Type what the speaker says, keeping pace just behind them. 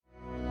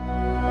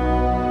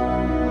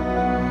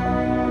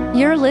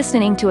You're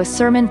listening to a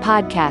sermon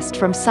podcast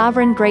from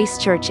Sovereign Grace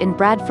Church in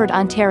Bradford,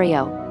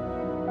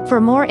 Ontario.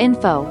 For more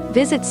info,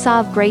 visit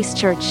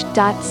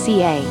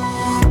sovgracechurch.ca.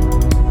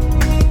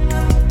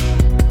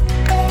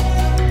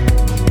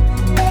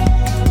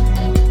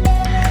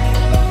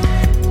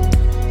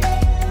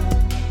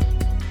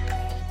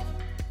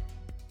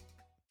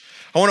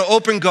 I want to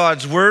open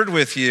God's Word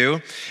with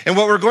you, and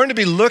what we're going to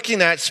be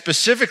looking at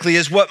specifically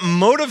is what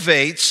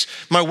motivates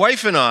my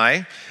wife and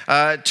I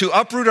to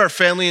uproot our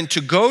family and to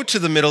go to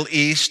the Middle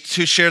East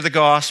to share the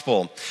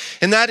gospel.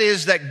 And that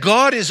is that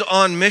God is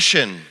on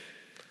mission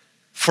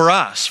for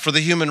us, for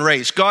the human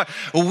race.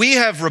 We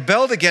have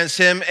rebelled against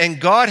Him, and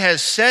God has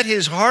set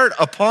His heart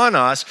upon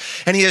us,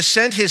 and He has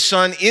sent His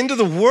Son into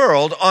the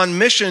world on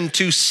mission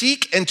to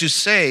seek and to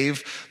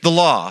save the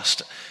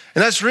lost.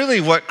 And that's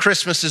really what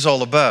Christmas is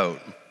all about.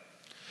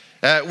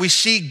 We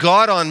see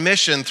God on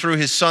mission through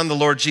His Son, the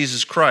Lord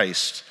Jesus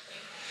Christ.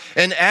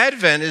 And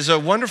Advent is a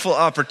wonderful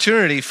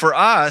opportunity for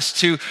us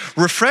to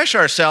refresh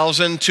ourselves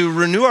and to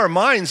renew our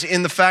minds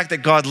in the fact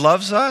that God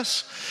loves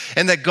us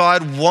and that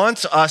God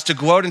wants us to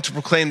go out and to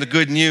proclaim the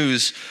good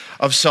news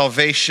of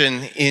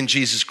salvation in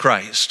Jesus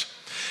Christ.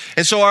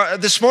 And so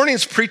this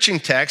morning's preaching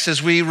text,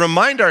 as we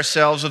remind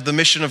ourselves of the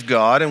mission of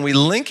God and we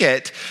link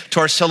it to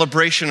our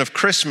celebration of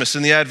Christmas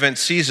in the Advent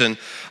season,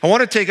 I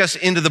want to take us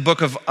into the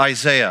book of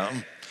Isaiah.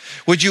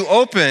 Would you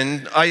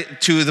open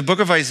to the book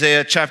of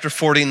Isaiah chapter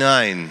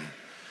 49?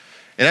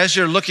 And as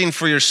you're looking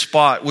for your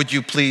spot, would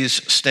you please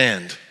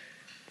stand?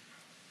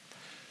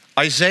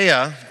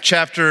 Isaiah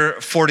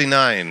chapter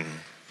 49.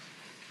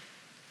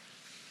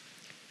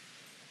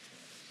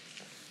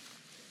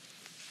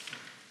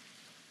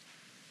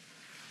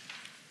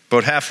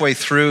 About halfway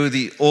through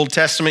the Old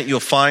Testament, you'll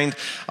find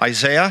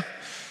Isaiah.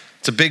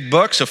 It's a big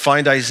book, so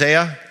find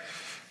Isaiah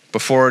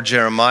before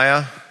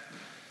Jeremiah.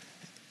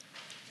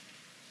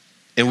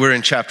 And we're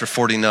in chapter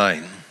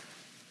 49.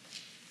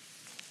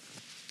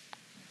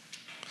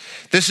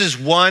 This is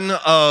one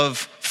of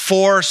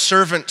 4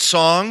 servant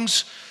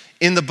songs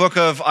in the book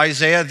of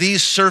Isaiah.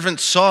 These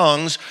servant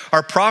songs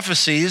are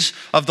prophecies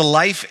of the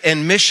life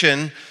and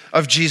mission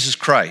of Jesus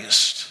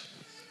Christ.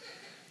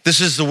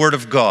 This is the word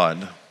of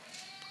God.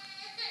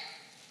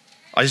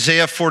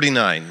 Isaiah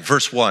 49,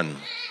 verse 1.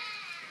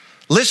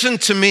 Listen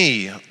to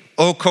me,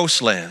 O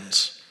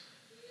coastlands,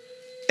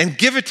 and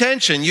give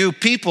attention, you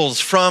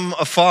peoples from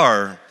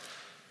afar.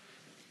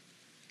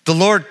 The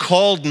Lord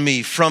called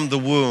me from the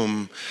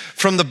womb.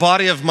 From the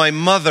body of my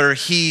mother,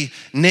 He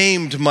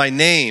named my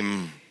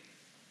name.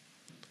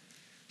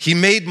 He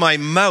made my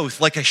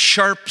mouth like a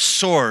sharp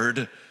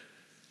sword.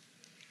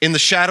 In the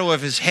shadow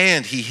of His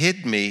hand, He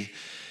hid me.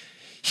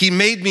 He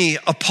made me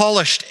a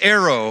polished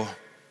arrow.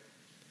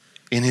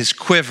 In His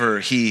quiver,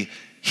 He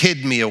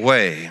hid me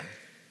away.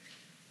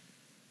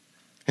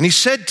 And He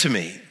said to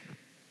me,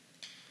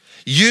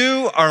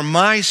 you are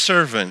my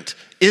servant,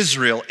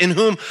 Israel, in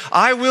whom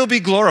I will be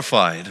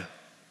glorified.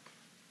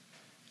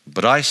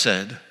 But I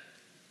said,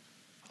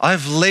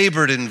 I've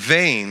labored in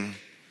vain.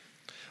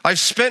 I've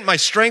spent my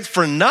strength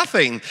for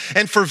nothing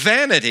and for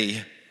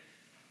vanity.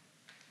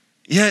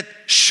 Yet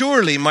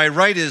surely my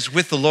right is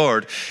with the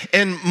Lord,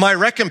 and my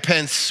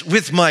recompense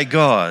with my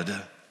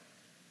God.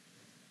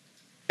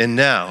 And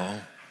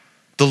now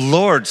the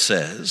Lord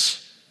says,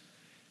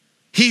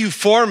 He who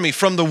formed me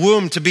from the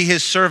womb to be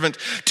His servant,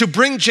 to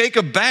bring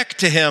Jacob back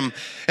to Him,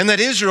 and that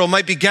Israel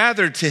might be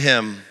gathered to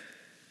Him.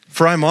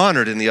 For I'm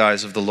honored in the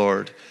eyes of the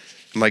Lord.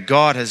 My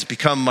God has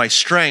become my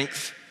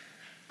strength.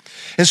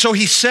 And so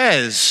He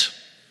says,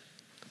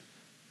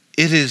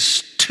 it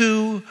is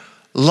too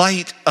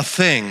light a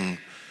thing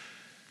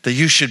that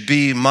you should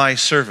be my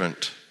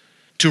servant,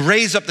 to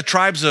raise up the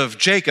tribes of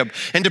Jacob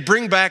and to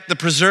bring back the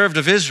preserved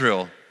of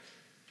Israel.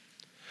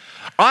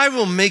 I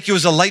will make you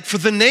as a light for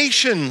the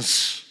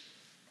nations,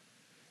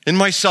 and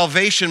my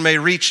salvation may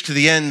reach to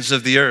the ends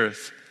of the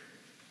earth.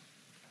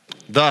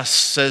 Thus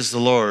says the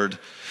Lord,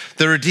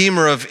 the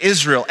Redeemer of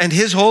Israel and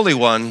His Holy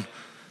One,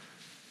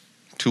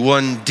 to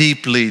one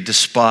deeply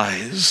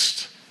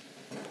despised,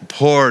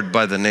 abhorred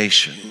by the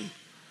nation,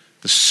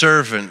 the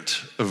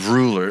servant of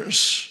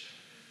rulers.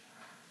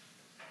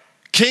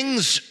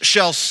 Kings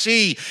shall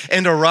see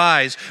and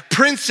arise,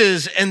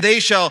 princes, and they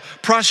shall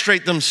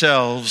prostrate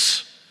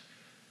themselves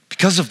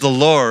because of the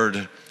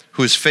Lord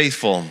who is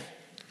faithful,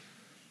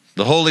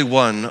 the Holy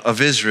One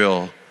of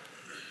Israel,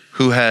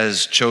 who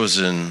has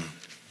chosen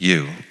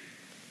you.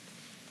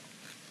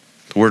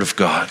 The word of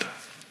God.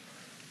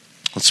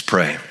 Let's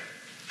pray.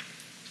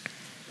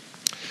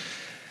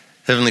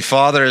 Heavenly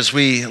Father, as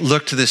we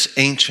look to this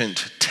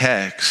ancient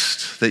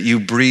text that you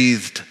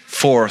breathed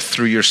forth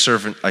through your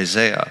servant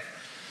Isaiah,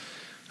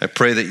 I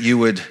pray that you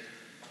would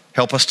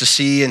help us to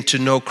see and to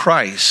know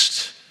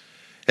Christ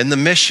and the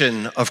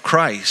mission of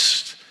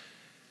Christ,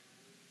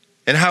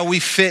 and how we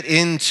fit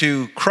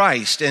into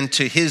Christ and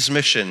to His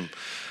mission.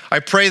 I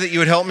pray that you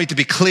would help me to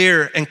be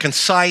clear and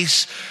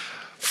concise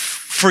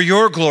for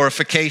your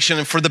glorification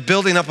and for the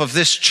building up of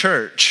this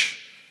church.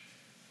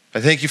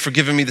 I thank you for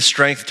giving me the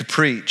strength to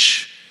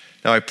preach,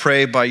 Now I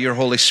pray by your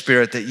Holy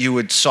Spirit that you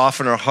would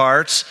soften our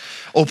hearts,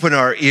 open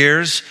our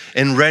ears,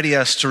 and ready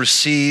us to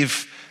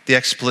receive the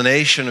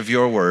explanation of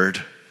your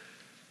word.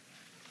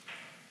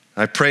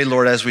 I pray,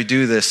 Lord, as we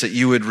do this, that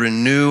you would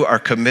renew our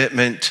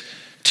commitment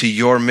to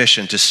your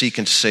mission to seek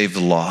and to save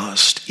the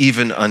lost,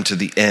 even unto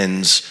the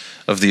ends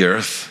of the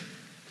earth.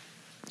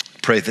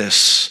 Pray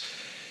this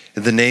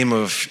in the name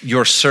of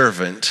your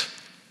servant,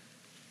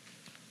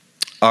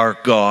 our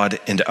God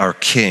and our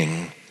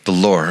King, the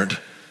Lord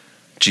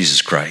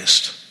Jesus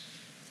Christ.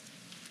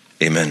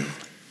 Amen.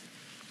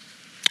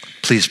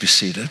 Please be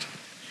seated.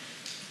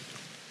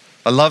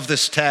 I love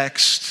this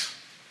text.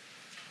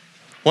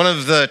 One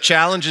of the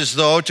challenges,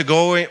 though,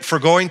 for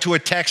going to a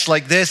text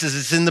like this is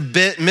it's in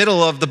the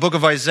middle of the book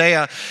of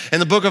Isaiah.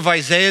 And the book of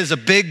Isaiah is a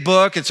big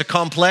book. It's a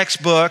complex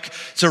book.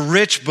 It's a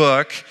rich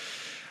book.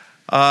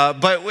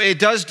 But it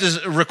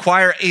does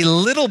require a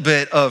little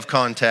bit of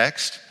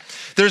context.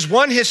 There's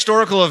one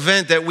historical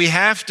event that we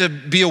have to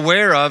be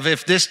aware of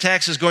if this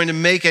text is going to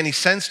make any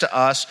sense to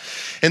us,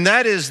 and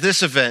that is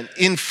this event.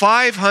 In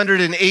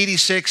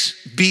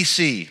 586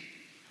 BC,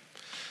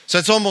 so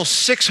it's almost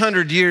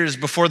 600 years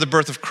before the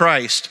birth of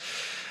Christ,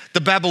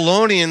 the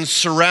Babylonians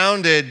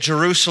surrounded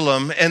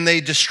Jerusalem and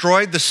they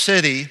destroyed the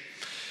city,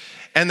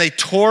 and they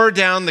tore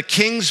down the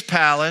king's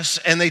palace,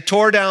 and they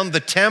tore down the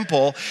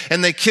temple,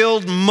 and they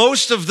killed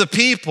most of the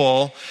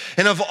people.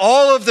 And of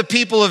all of the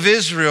people of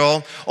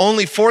Israel,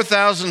 only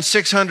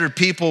 4,600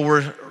 people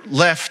were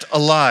left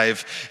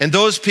alive. And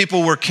those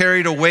people were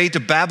carried away to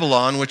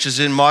Babylon, which is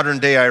in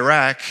modern-day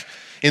Iraq,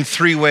 in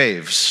 3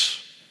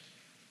 waves.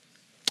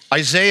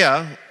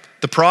 Isaiah,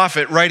 the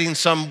prophet, writing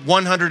some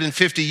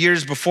 150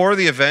 years before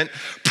the event,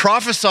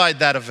 prophesied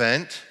that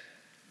event.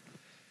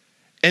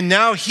 And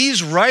now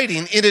he's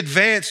writing in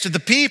advance to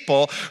the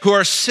people who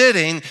are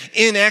sitting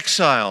in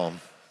exile.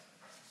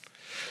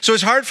 So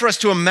it's hard for us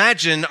to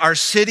imagine our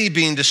city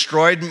being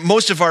destroyed,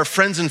 most of our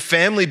friends and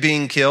family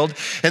being killed,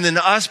 and then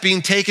us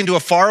being taken to a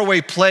faraway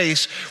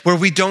place where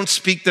we don't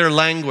speak their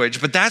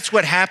language. But that's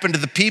what happened to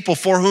the people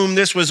for whom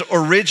this was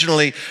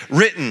originally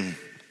written.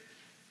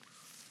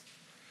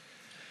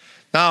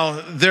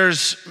 Now,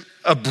 there's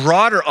a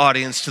broader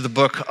audience to the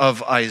book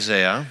of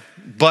Isaiah,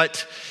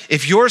 but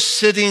if you're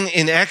sitting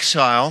in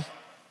exile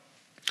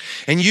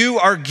and you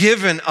are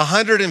given a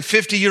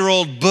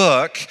 150-year-old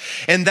book,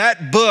 and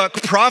that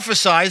book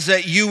prophesies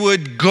that you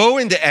would go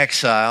into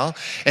exile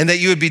and that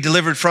you would be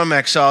delivered from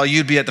exile,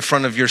 you'd be at the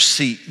front of your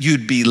seat.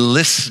 You'd be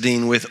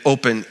listening with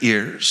open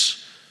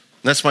ears.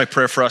 And that's my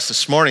prayer for us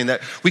this morning,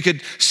 that we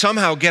could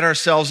somehow get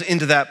ourselves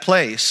into that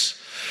place.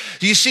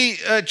 Do you see,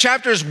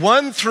 chapters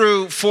 1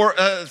 through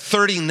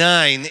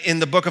 39 in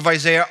the book of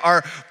Isaiah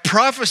are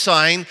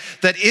prophesying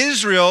that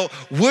Israel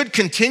would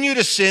continue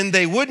to sin,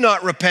 they would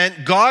not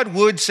repent, God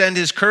would send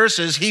his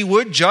curses, he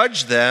would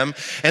judge them,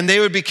 and they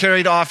would be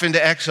carried off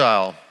into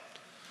exile.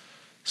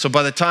 So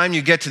by the time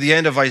you get to the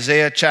end of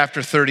Isaiah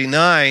chapter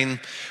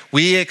 39,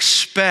 we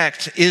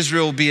expect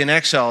Israel will be in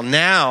exile.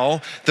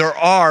 Now, there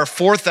are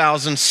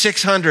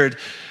 4,600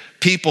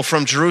 people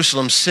from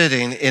Jerusalem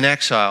sitting in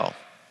exile.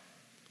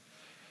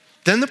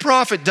 Then the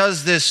prophet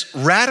does this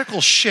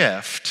radical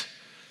shift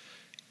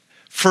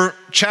for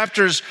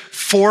chapters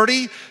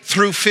 40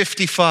 through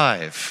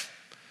 55.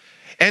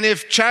 And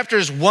if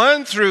chapters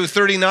 1 through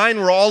 39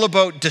 were all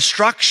about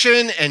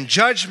destruction and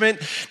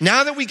judgment,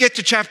 now that we get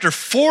to chapter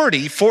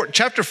 40,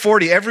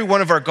 every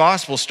one of our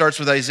gospels starts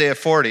with Isaiah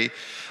 40.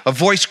 A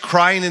voice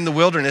crying in the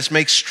wilderness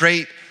makes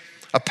straight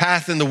a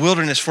path in the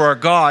wilderness for our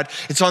God.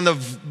 It's on the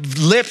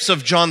lips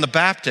of John the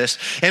Baptist.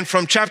 And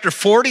from chapter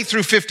 40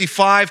 through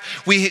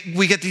 55,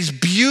 we get these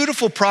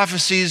beautiful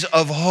prophecies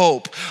of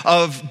hope,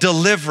 of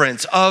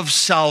deliverance, of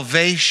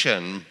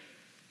salvation.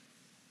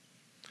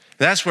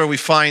 That's where we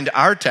find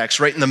our text,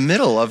 right in the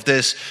middle of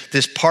this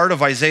part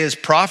of Isaiah's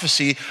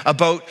prophecy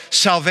about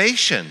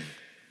salvation.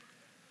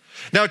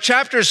 Now,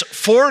 chapters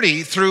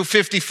 40 through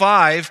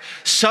 55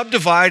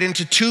 subdivide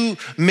into 2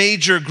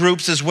 major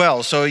groups as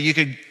well. So you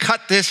could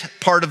cut this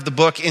part of the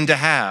book into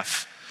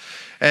half.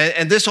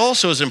 And this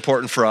also is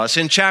important for us.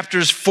 In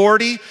chapters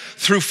 40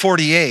 through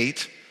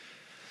 48,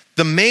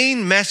 the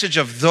main message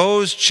of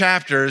those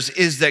chapters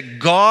is that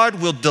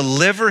God will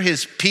deliver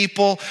his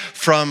people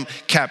from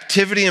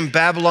captivity in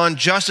Babylon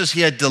just as he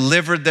had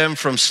delivered them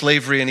from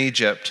slavery in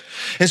Egypt.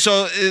 And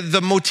so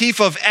the motif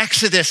of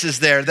Exodus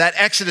is there, that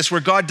Exodus where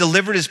God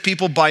delivered his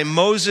people by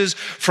Moses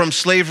from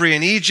slavery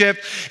in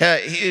Egypt.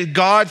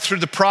 God, through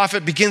the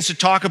prophet, begins to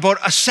talk about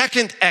a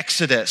second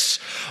Exodus.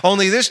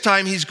 Only this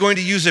time he's going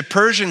to use a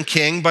Persian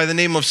king by the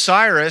name of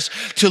Cyrus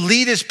to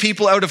lead his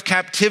people out of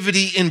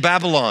captivity in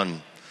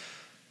Babylon.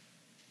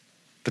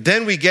 But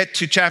then we get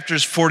to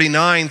chapters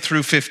 49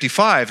 through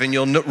 55, and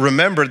you'll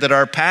remember that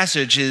our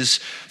passage is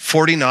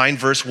 49,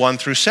 verse 1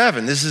 through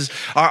 7. This is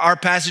our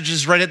passage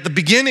is right at the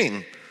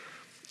beginning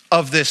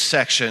of this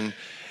section.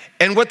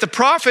 And what the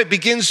prophet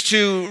begins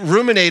to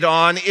ruminate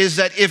on is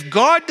that if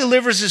God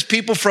delivers his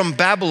people from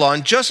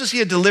Babylon, just as he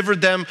had delivered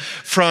them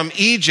from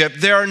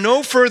Egypt, they are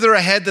no further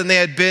ahead than they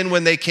had been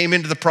when they came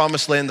into the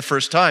promised land the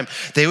first time.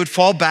 They would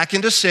fall back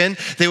into sin,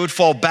 they would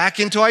fall back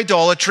into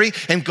idolatry,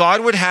 and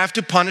God would have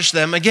to punish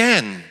them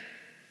again.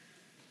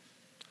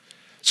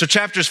 So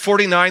chapters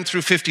 49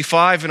 through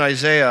 55 in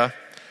Isaiah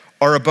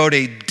are about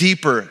a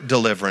deeper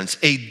deliverance,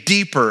 a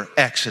deeper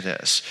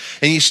exodus.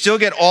 And you still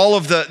get all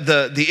of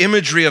the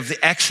imagery of the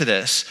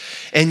exodus,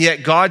 and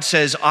yet God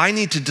says, I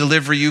need to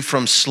deliver you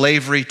from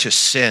slavery to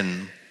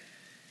sin.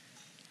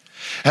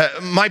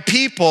 My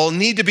people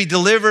need to be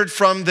delivered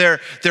from their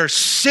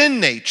sin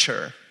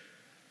nature.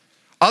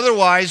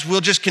 Otherwise,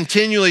 we'll just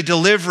continually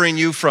delivering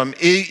you from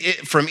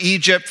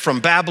Egypt,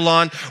 from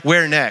Babylon.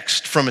 Where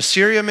next? From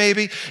Assyria,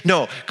 maybe?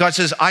 No, God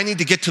says, I need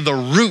to get to the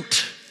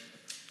root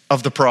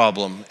of the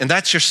problem, and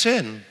that's your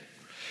sin.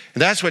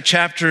 And that's what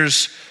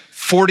chapters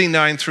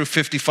 49 through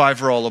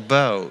 55 are all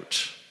about.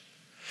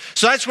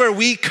 So that's where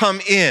we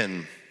come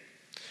in.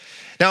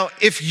 Now,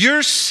 if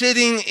you're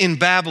sitting in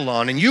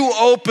Babylon and you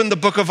open the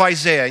book of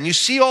Isaiah and you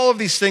see all of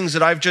these things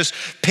that I've just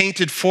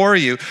painted for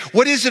you,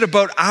 what is it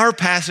about our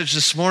passage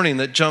this morning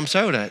that jumps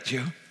out at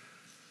you?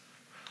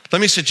 Let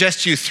me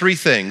suggest to you three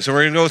things, and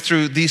we're going to go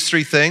through these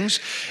three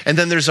things, and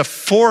then there's a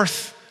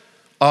fourth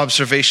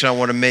observation I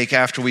want to make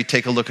after we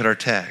take a look at our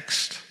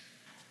text.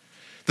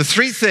 The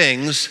three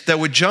things that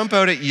would jump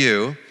out at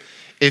you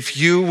if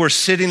you were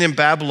sitting in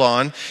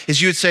Babylon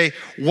is you would say,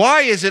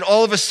 why is it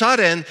all of a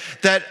sudden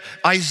that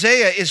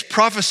Isaiah is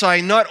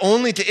prophesying not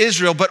only to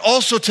Israel, but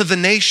also to the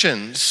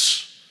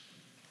nations?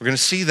 We're going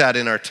to see that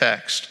in our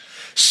text.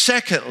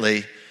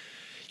 Secondly,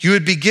 you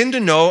would begin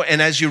to know,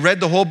 and as you read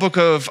the whole book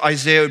of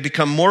Isaiah, it would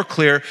become more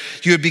clear,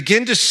 you would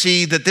begin to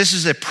see that this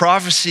is a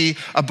prophecy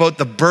about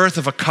the birth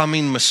of a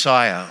coming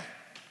Messiah.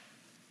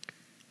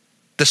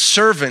 The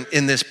servant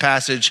in this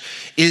passage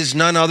is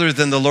none other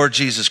than the Lord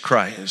Jesus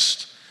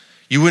Christ.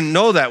 You wouldn't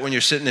know that when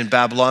you're sitting in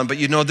Babylon, but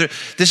you know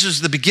this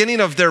is the beginning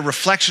of their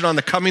reflection on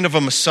the coming of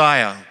a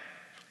Messiah.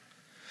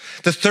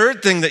 The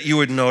third thing that you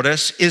would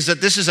notice is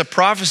that this is a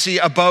prophecy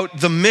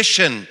about the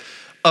mission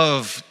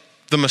of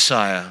the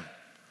Messiah.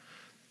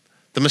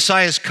 The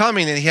Messiah is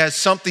coming and he has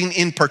something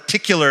in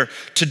particular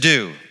to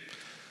do.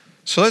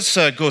 So let's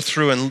go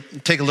through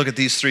and take a look at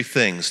these three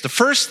things. The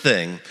first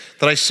thing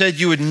that I said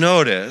you would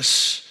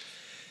notice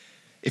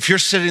if you're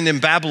sitting in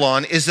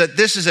Babylon is that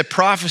this is a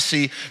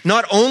prophecy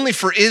not only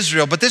for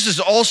Israel, but this is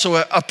also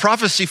a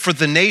prophecy for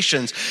the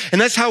nations. And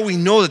that's how we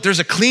know that there's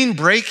a clean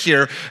break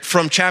here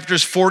from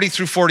chapters 40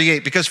 through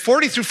 48, because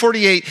 40 through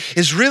 48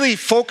 is really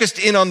focused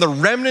in on the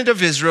remnant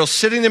of Israel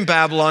sitting in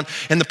Babylon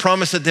and the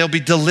promise that they'll be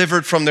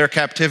delivered from their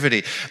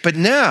captivity. But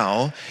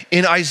now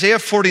in Isaiah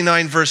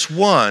 49 verse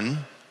 1,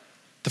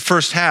 the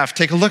first half,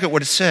 take a look at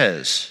what it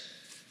says.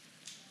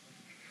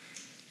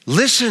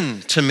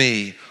 Listen to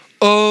me,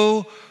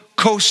 O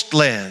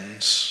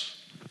coastlands.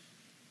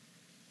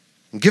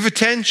 Give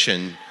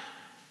attention,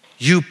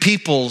 you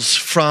peoples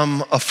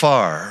from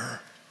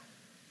afar.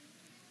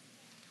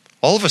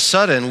 All of a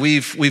sudden,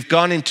 we've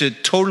gone into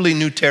totally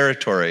new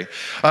territory.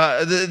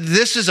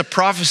 This is a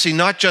prophecy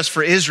not just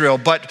for Israel,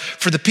 but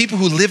for the people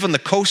who live on the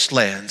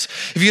coastlands.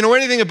 If you know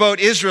anything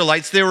about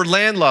Israelites, they were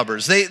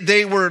landlubbers.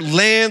 They were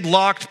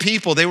landlocked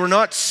people. They were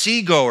not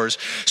seagoers.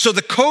 So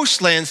the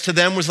coastlands to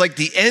them was like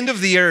the end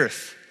of the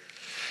earth.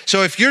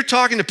 So if you're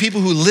talking to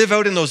people who live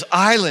out in those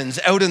islands,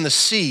 out in the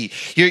sea,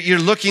 you're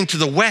looking to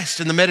the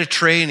west in the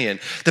Mediterranean,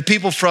 the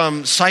people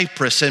from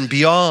Cyprus and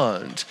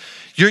beyond.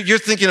 You're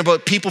thinking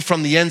about people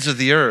from the ends of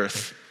the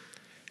earth.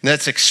 And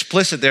that's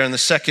explicit there in the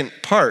second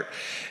part.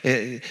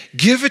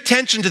 Give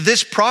attention to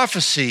this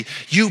prophecy,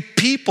 you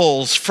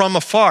peoples from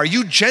afar,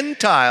 you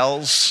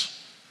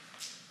Gentiles,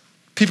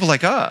 people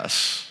like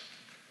us.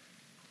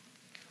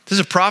 This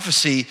is a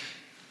prophecy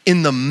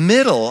in the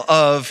middle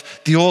of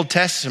the Old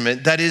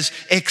Testament that is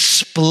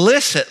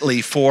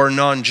explicitly for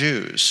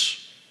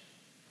non-Jews.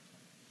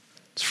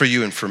 It's for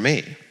you and for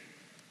me.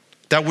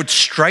 That would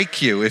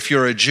strike you if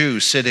you're a Jew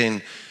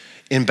sitting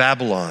in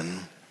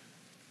Babylon.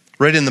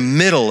 Right in the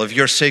middle of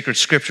your sacred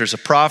scriptures, a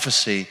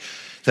prophecy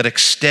that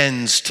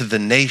extends to the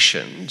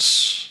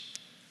nations.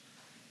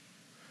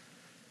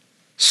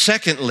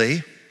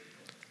 Secondly,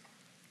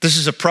 this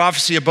is a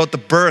prophecy about the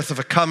birth of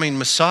a coming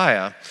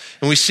Messiah.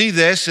 And we see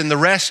this in the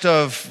rest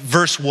of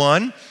verse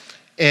 1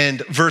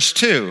 and verse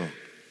 2.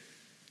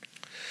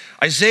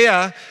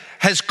 Isaiah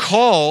has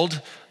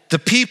called the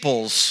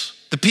peoples,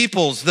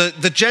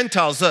 the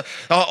Gentiles,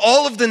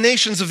 all of the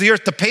nations of the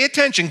earth to pay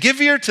attention,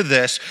 give ear to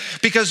this,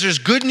 because there's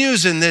good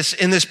news in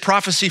this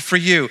prophecy for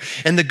you.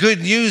 And the good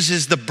news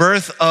is the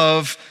birth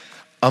of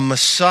a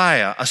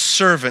Messiah, a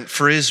servant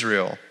for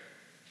Israel.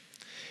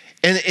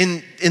 And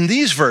in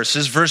these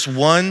verses, verse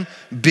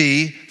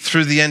 1b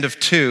through the end of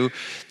 2,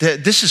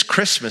 this is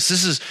Christmas.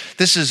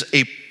 This is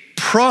a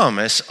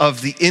promise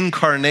of the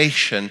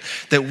incarnation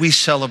that we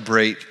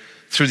celebrate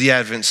through the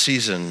Advent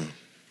season.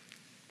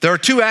 There are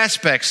two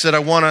aspects that I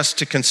want us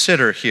to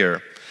consider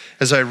here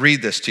as I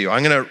read this to you.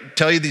 I'm going to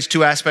tell you these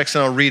two aspects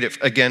and I'll read it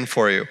again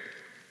for you.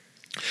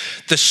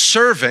 The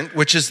servant,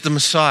 which is the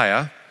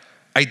Messiah,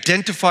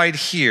 identified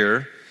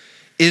here,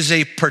 is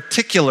a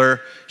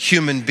particular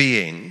human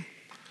being.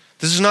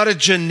 This is not a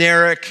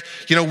generic,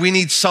 we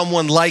need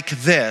someone like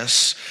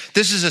this.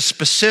 This is a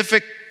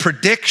specific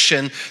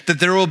prediction that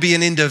there will be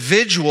an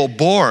individual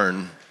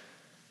born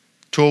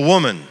to a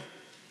woman.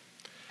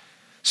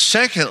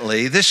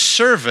 Secondly, this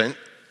servant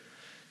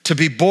to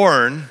be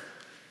born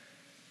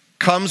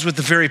comes with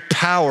the very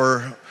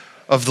power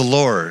of the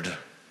Lord.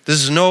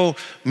 This is no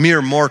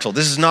mere mortal.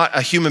 This is not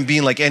a human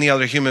being like any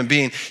other human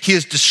being. He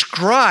is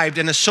described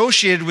and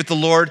associated with the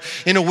Lord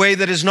in a way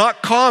that is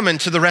not common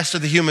to the rest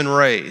of the human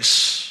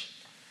race.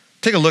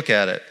 Take a look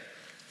at it.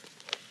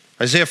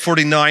 Isaiah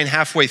 49,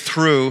 halfway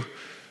through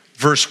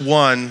verse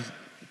 1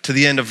 to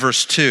the end of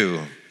verse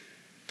 2.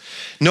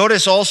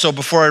 Notice also,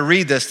 before I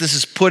read this, this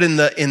is put in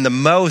the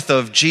mouth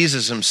of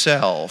Jesus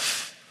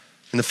himself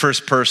in the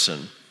first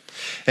person.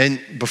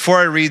 And before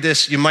I read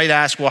this, you might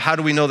ask, well, how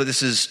do we know that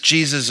this is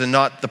Jesus and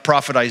not the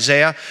prophet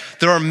Isaiah?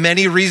 There are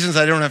many reasons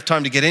I don't have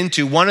time to get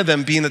into. One of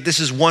them being that this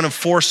is one of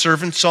 4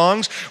 servant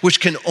songs,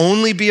 which can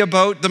only be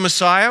about the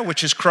Messiah,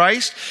 which is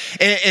Christ.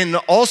 And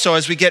also,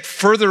 as we get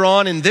further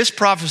on in this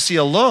prophecy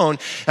alone,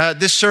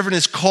 this servant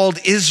is called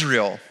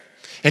Israel.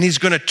 And he's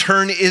going to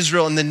turn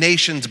Israel and the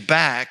nations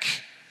back.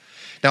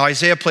 Now,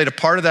 Isaiah played a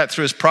part of that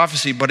through his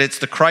prophecy, but it's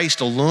the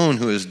Christ alone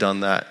who has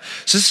done that.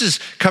 So this is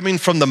coming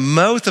from the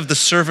mouth of the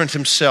servant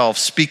himself,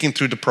 speaking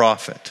through the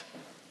prophet.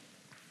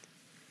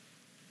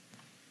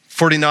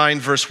 49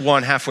 verse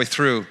 1, halfway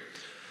through.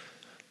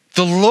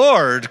 The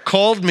Lord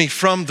called me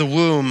from the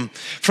womb.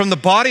 From the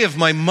body of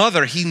my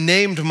mother, he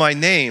named my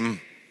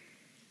name.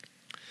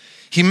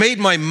 He made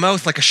my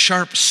mouth like a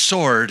sharp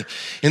sword.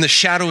 In the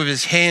shadow of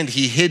his hand,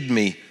 he hid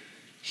me.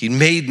 He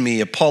made me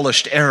a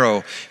polished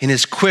arrow. In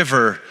his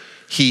quiver,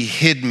 he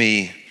hid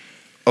me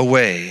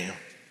away.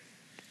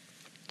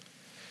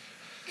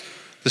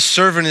 The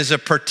servant is a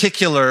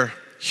particular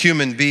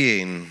human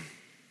being.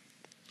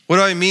 What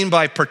do I mean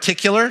by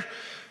particular?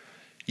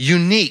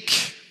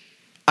 Unique,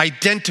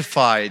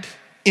 identified,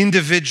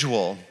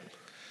 individual.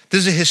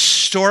 This is a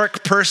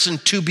historic person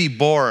to be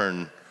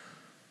born.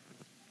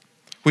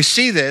 We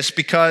see this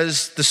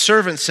because the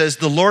servant says,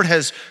 the Lord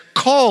has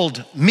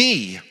called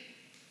me.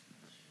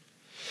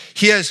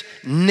 He has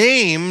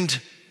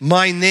named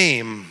my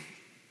name.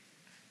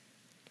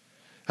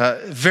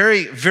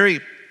 Very, very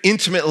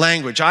intimate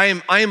language. I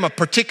am a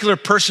particular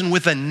person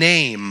with a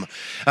name.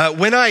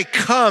 When I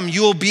come,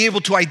 you will be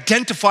able to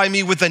identify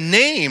me with a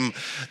name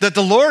that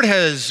the Lord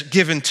has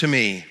given to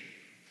me.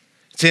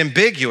 It's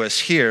ambiguous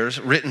here,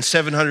 written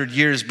 700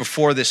 years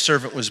before this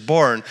servant was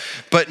born.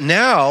 But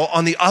now,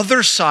 on the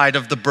other side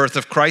of the birth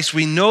of Christ,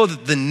 we know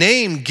that the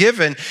name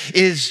given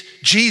is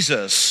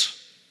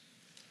Jesus.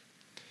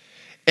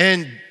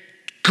 And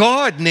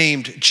God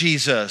named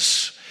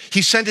Jesus.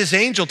 He sent his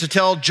angel to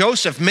tell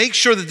Joseph, make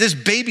sure that this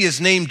baby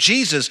is named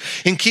Jesus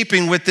in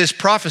keeping with this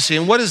prophecy.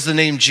 And what is the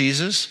name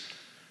Jesus?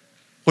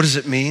 What does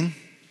it mean?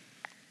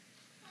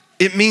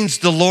 It means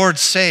the Lord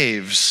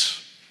saves.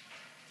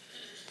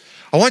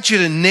 I want you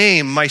to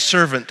name my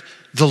servant,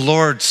 the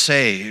Lord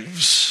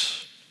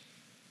saves.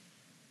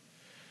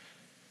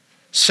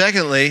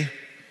 Secondly,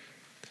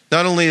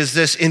 not only is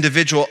this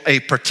individual a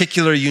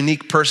particular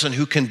unique person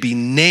who can be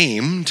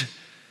named,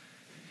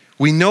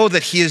 we know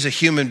that he is a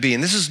human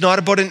being. This is not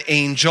about an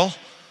angel.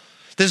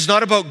 This is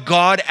not about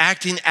God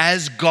acting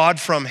as God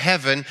from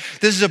heaven.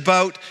 This is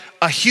about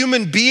a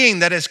human being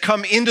that has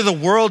come into the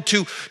world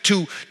to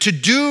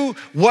do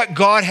what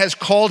God has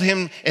called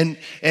him and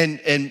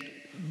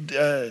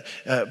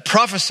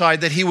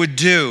prophesied that he would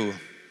do.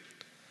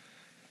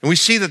 And we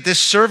see that this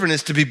servant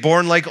is to be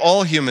born like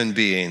all human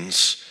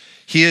beings.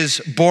 He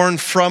is born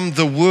from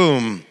the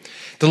womb.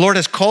 The Lord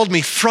has called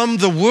me from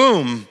the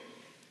womb.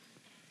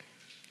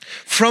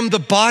 From the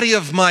body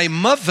of my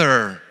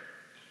mother.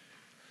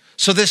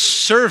 So this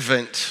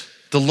servant,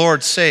 the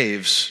Lord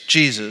saves,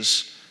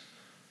 Jesus,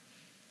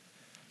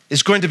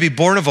 is going to be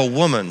born of a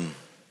woman.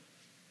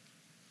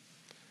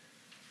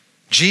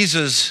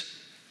 Jesus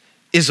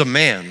is a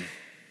man.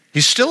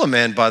 He's still a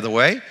man, by the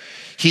way.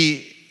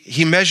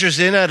 He measures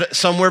in at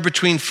somewhere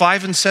between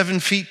 5 and 7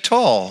 feet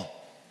tall.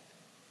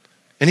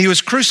 And he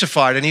was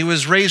crucified and he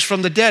was raised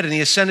from the dead and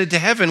he ascended to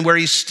heaven where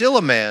he's still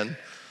a man.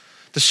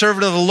 The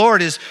servant of the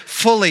Lord is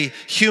fully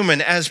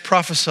human as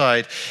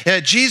prophesied.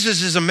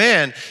 Jesus is a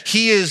man.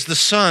 He is the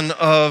son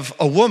of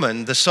a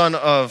woman, the son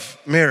of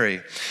Mary.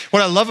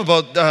 What I love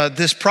about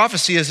this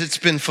prophecy is it's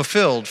been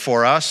fulfilled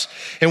for us.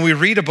 And we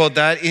read about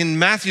that in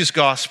Matthew's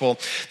gospel.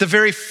 The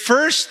very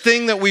first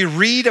thing that we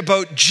read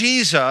about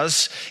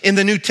Jesus in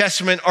the New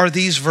Testament are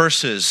these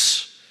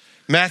verses.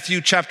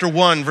 Matthew chapter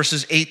 1,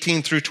 verses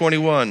 18 through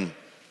 21.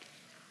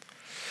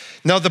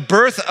 Now the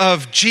birth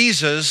of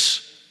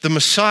Jesus, the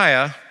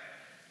Messiah,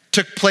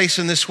 took place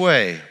in this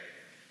way.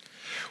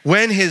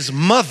 When his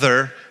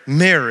mother,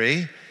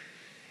 Mary,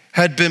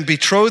 had been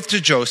betrothed to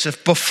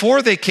Joseph,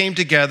 before they came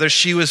together,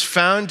 she was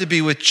found to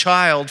be with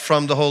child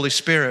from the Holy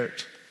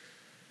Spirit.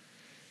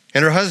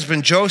 And her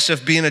husband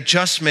Joseph, being a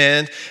just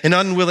man and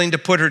unwilling to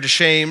put her to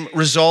shame,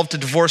 resolved to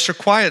divorce her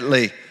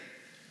quietly.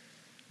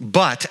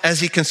 But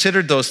as he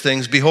considered those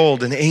things,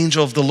 behold, an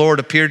angel of the Lord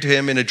appeared to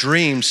him in a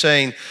dream,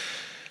 saying,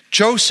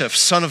 Joseph,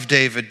 son of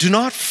David, do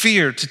not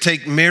fear to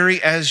take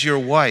Mary as your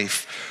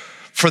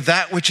wife, for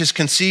that which is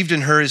conceived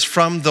in her is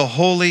from the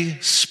Holy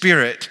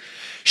Spirit.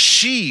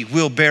 She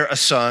will bear a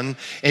son,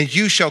 and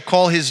you shall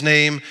call his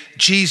name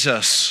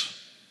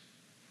Jesus.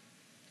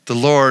 The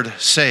Lord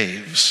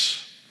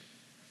saves,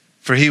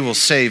 for he will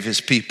save his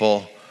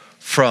people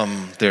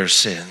from their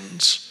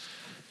sins.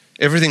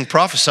 Everything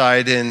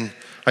prophesied in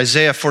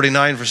Isaiah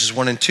 49 verses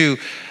 1 and 2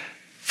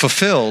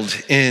 fulfilled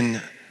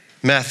in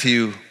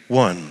Matthew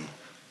 1.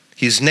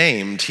 He's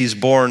named, he's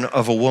born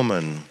of a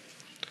woman.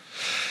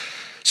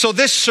 So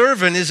this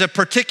servant is a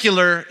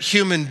particular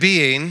human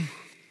being,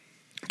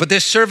 but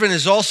this servant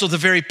is also the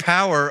very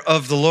power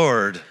of the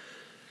Lord.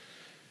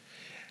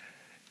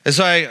 As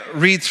I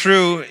read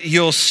through,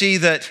 you'll see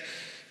that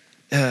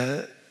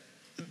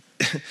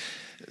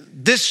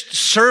this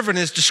servant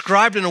is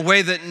described in a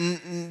way that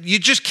you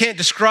just can't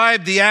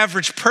describe the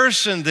average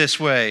person this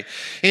way.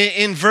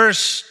 In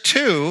verse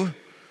 2,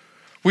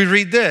 we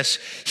read this: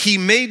 He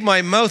made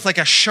my mouth like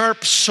a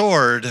sharp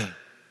sword. In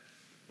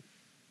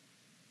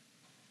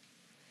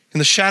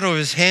the shadow of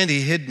his hand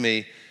he hid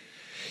me.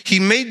 He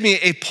made me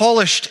a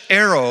polished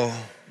arrow. In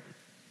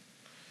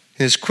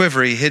his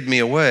quiver he hid me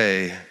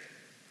away.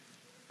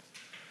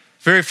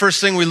 Very first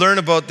thing we learn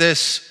about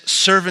this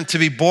servant to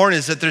be born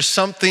is that there's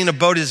something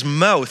about his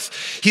mouth.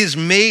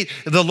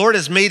 The Lord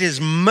has made his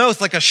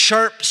mouth like a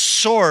sharp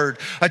sword,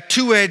 a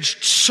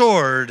two-edged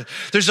sword.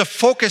 There's a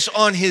focus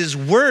on his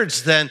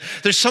words then.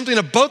 There's something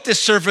about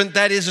this servant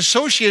that is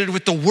associated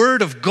with the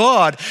word of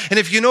God. And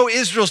if you know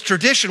Israel's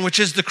tradition, which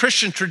is the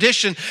Christian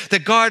tradition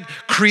that God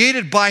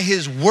created by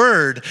his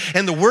word,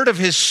 and the word of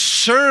his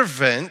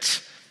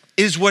servant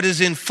is what is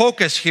in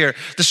focus here.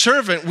 The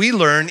servant, we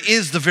learn,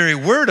 is the very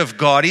word of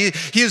God. He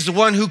is the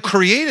one who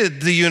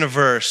created the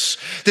universe.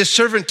 This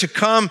servant to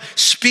come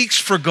speaks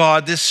for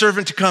God. This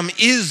servant to come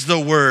is the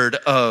word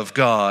of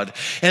God.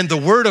 And the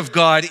word of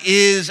God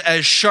is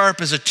as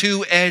sharp as a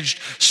two-edged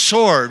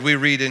sword, we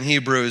read in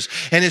Hebrews.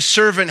 And his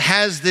servant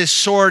has this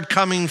sword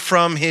coming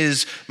from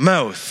his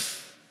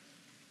mouth.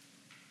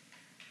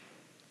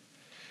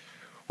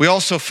 We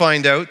also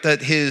find out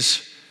that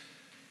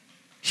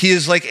he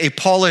is like a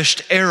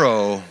polished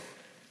arrow. You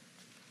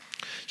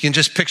can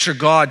just picture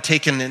God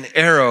taking an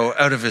arrow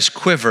out of his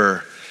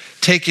quiver,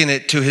 taking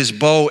it to his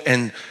bow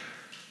and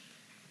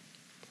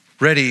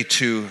ready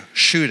to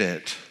shoot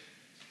it.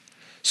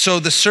 So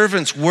the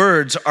servant's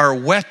words are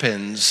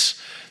weapons.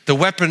 The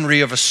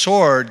weaponry of a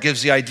sword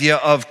gives the idea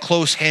of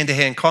close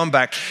hand-to-hand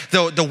combat.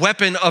 The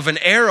weapon of an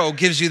arrow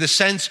gives you the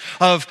sense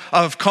of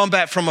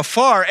combat from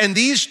afar. And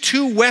these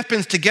two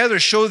weapons together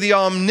show the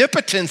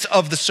omnipotence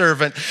of the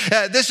servant.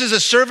 This is a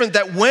servant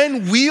that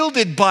when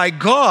wielded by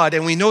God,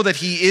 and we know that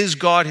he is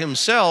God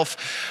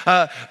himself,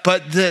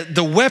 but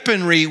the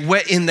weaponry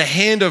in the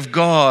hand of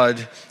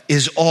God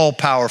is all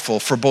powerful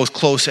for both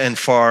close and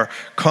far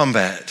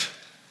combat.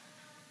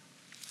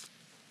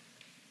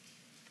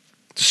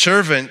 The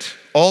servant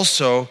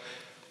also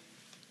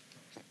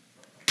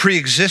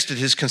pre-existed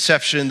his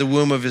conception in the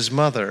womb of his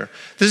mother.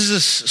 This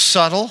is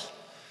subtle.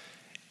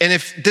 And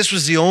if this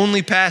was the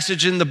only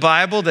passage in the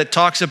Bible that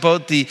talks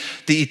about the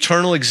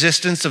eternal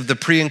existence of the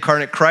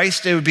pre-incarnate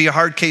Christ, it would be a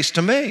hard case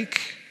to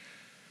make.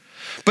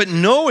 But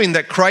knowing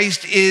that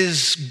Christ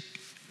is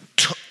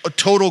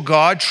total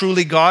God,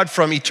 truly God,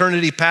 from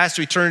eternity past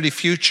to eternity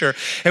future,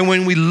 and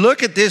when we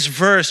look at this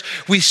verse,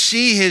 we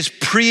see his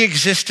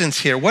pre-existence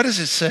here. What does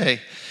it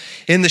say?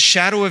 In the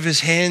shadow of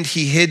his hand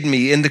he hid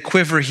me. In the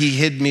quiver he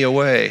hid me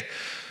away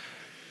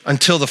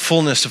until the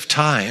fullness of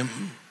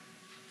time.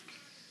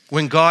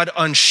 When God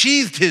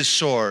unsheathed his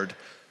sword,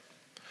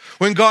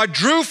 when God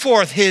drew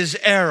forth his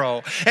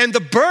arrow, and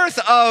the birth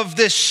of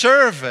this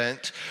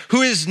servant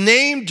who is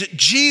named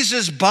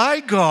Jesus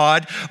by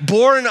God,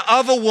 born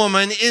of a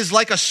woman, is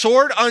like a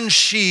sword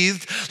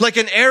unsheathed, like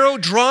an arrow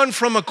drawn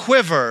from a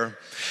quiver.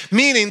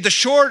 Meaning the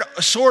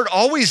sword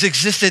always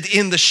existed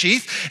in the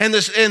sheath, and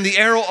the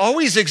arrow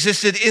always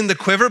existed in the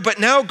quiver, but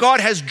now God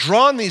has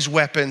drawn these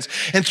weapons,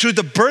 and through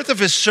the birth of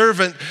his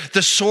servant,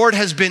 the sword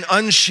has been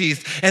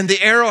unsheathed, and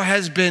the arrow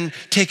has been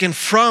taken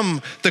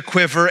from the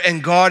quiver,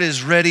 and God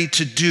is ready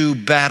to do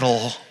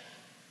battle.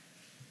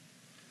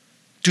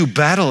 Do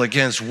battle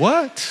against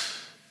what?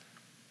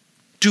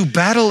 Do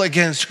battle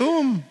against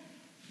whom?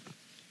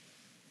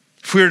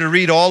 If we were to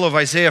read all of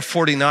Isaiah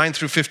 49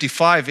 through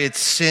 55, it's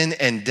sin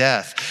and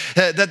death.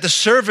 That the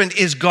servant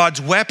is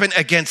God's weapon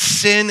against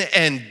sin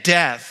and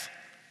death.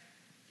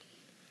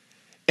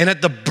 And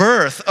at the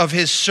birth of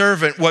his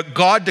servant, what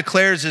God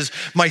declares is,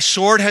 my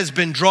sword has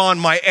been drawn,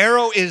 my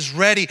arrow is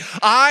ready.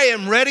 I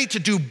am ready to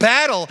do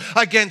battle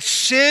against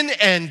sin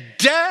and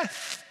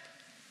death.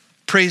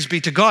 Praise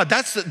be to God.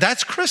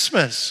 That's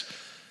Christmas.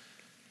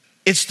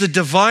 It's the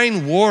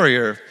divine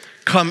warrior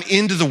come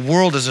into the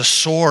world as a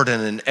sword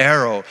and an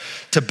arrow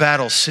to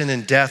battle sin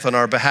and death on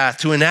our behalf,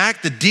 to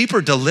enact the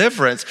deeper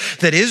deliverance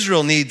that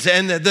Israel needs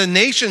and the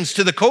nations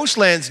to the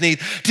coastlands need,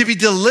 to be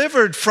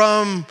delivered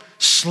from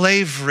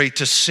slavery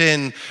to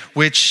sin,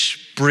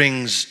 which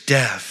brings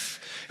death.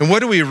 And what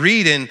do we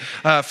read in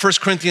 1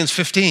 Corinthians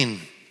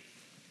 15?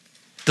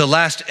 The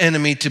last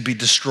enemy to be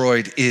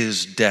destroyed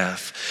is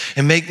death.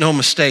 And make no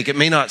mistake, it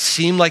may not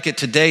seem like it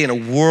today in a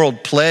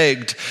world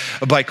plagued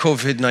by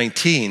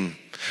COVID-19.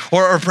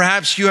 Or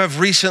perhaps you have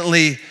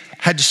recently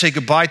had to say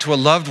goodbye to a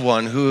loved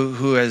one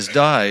who has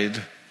died.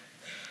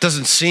 It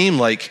doesn't seem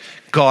like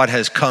God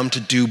has come to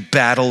do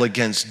battle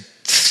against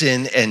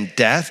sin and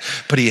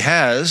death, but he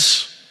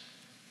has.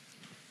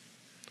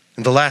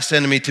 And the last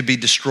enemy to be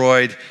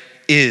destroyed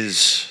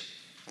is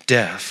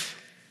death.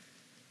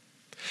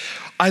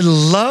 I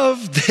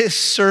love this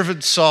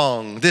servant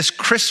song, this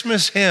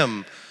Christmas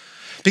hymn,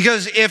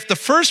 because if the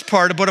first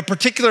part about a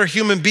particular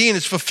human being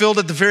is fulfilled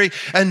at the very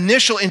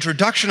initial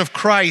introduction of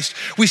Christ,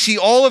 we see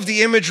all of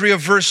the imagery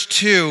of verse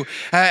 2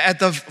 at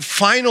the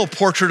final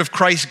portrait of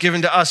Christ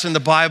given to us in the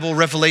Bible,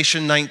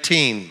 Revelation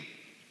 19.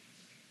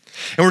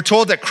 And we're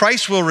told that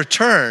Christ will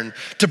return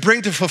to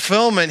bring to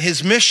fulfillment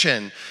his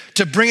mission,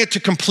 to bring it to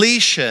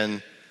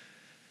completion.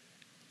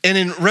 And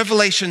in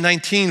Revelation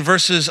 19,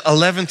 verses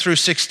 11 through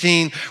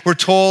 16, we're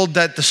told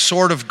that the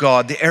sword of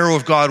God, the arrow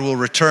of God, will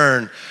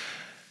return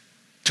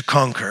to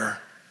conquer.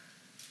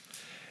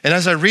 And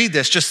as I read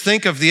this, just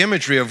think of the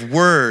imagery of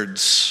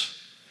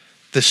words,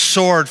 the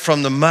sword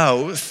from the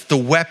mouth, the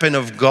weapon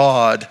of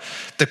God,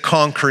 the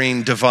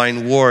conquering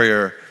divine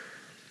warrior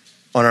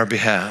on our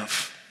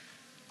behalf.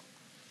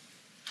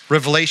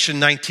 Revelation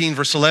 19,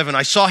 verse 11,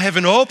 I saw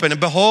heaven open, and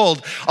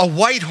behold, a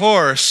white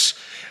horse,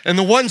 and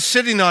the one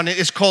sitting on it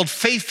is called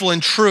Faithful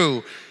and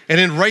True, and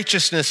in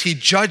righteousness he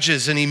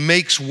judges and he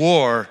makes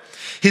war.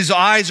 His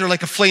eyes are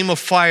like a flame of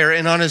fire,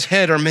 and on his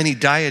head are many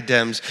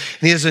diadems,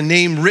 and he has a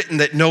name written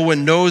that no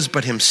one knows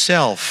but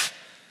himself.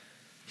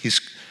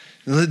 He's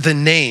the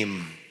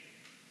name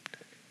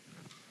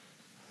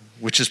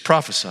which is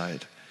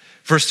prophesied.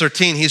 Verse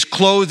 13, he's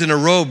clothed in a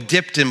robe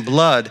dipped in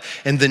blood,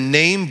 and the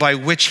name by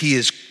which he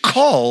is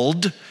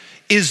called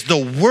is the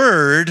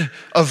Word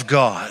of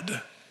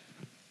God.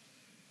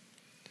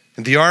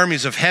 And the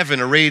armies of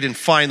heaven, arrayed in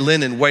fine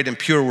linen, white and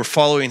pure, were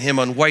following him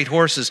on white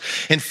horses.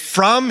 And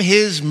from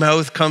his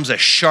mouth comes a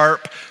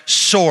sharp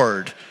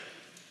sword,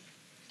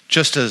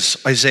 just as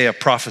Isaiah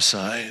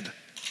prophesied,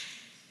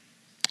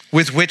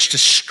 with which to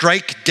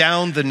strike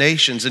down the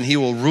nations, and he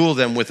will rule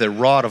them with a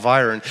rod of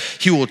iron.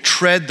 He will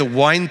tread the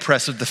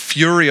winepress of the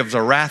fury of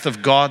the wrath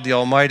of God the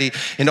Almighty.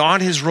 And on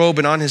his robe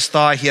and on his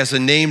thigh he has a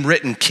name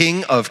written,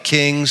 King of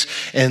Kings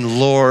and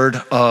Lord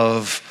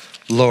of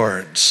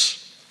Lords.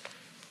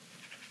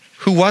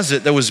 Who was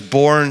it that was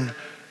born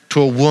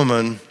to a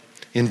woman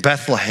in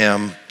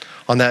Bethlehem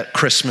on that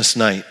Christmas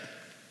night?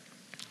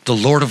 The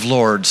Lord of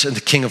Lords and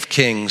the King of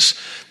Kings,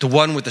 the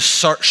one with the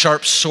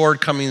sharp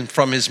sword coming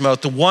from his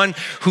mouth, the one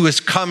who is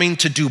coming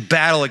to do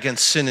battle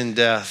against sin and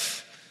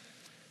death,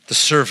 the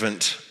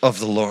servant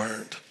of the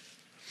Lord.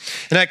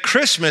 And at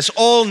Christmas,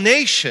 all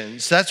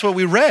nations, that's what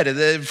we read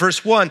in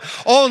verse 1,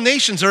 all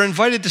nations are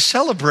invited to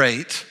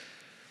celebrate.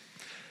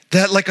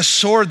 That like a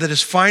sword that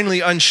is finally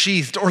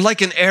unsheathed, or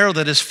like an arrow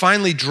that is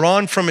finally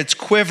drawn from its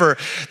quiver,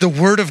 the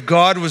word of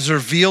God was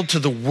revealed to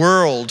the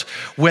world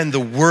when the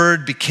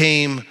word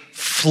became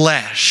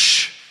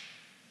flesh.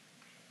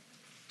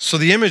 So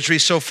the imagery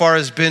so far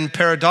has been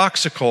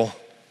paradoxical.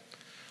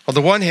 On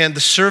the one hand,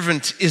 the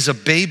servant is a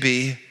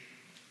baby.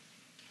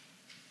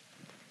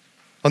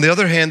 On the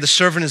other hand, the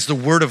servant is the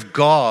word of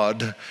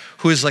God,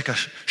 who is like a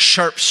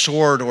sharp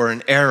sword or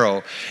an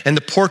arrow. And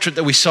the portrait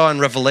that we saw in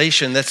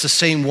Revelation, that's the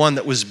same one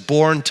that was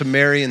born to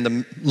Mary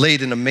and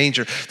laid in a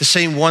manger, the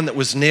same one that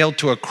was nailed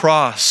to a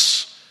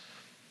cross,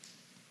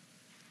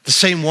 the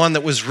same one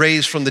that was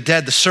raised from the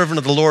dead, the servant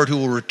of the Lord who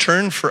will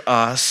return for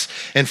us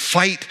and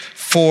fight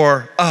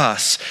for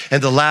us.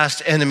 And the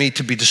last enemy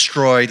to be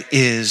destroyed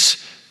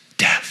is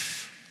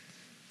death.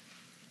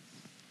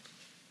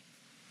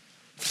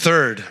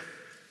 Third,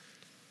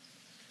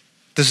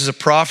 this is a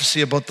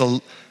prophecy about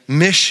the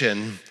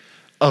mission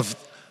of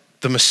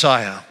the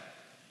Messiah.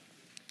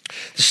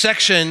 The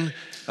section,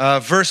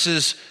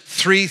 verses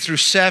 3 through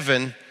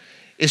 7,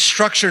 is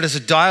structured as a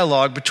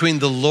dialogue between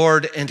the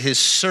Lord and his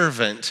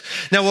servant.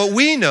 Now, what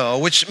we know,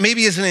 which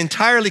maybe isn't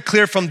entirely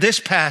clear from this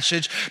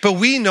passage, but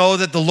we know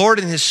that the Lord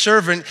and his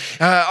servant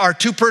are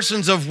two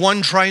persons of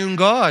one triune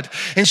God.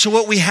 And so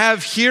what we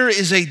have here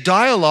is a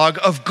dialogue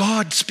of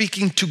God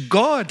speaking to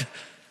God,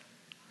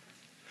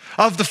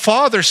 of the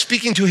Father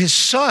speaking to his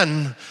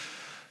Son,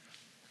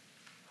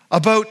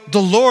 about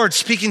the Lord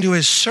speaking to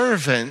his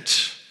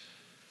servant.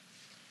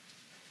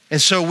 And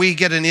so we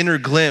get an inner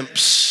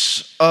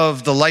glimpse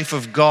of the life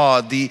of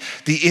God, the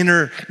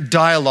inner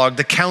dialogue,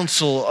 the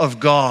counsel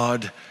of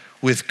God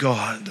with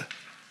God.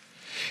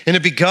 And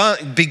it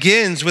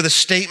begins with a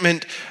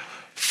statement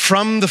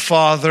from the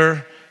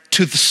Father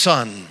to the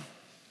Son.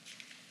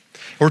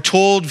 We're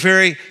told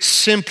very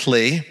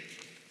simply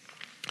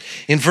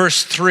in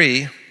verse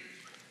 3,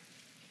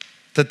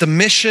 that the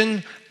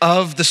mission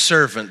of the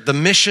servant, the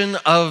mission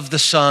of the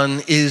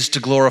Son is to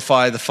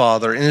glorify the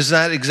Father. And is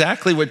that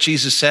exactly what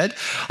Jesus said?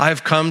 I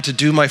have come to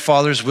do my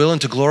Father's will and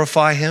to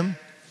glorify him.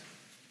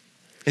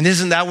 And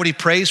isn't that what he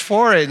prays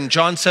for in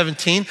John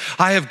 17?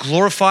 I have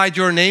glorified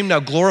your name,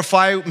 now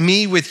glorify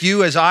me with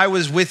you as I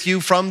was with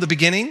you from the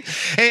beginning.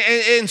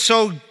 And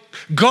so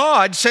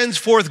God sends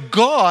forth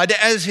God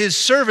as his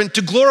servant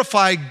to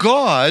glorify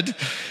God.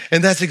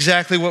 And that's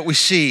exactly what we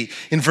see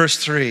in verse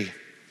 3.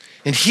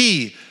 And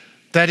he,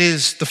 that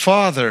is the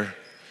Father,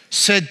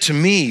 said to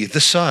me, the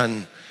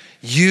Son,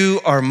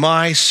 you are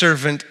my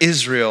servant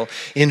Israel,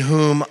 in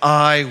whom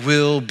I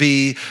will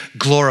be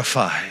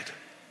glorified.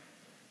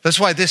 That's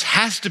why this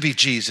has to be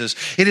Jesus.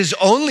 It is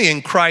only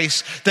in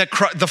Christ that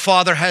the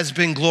Father has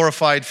been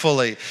glorified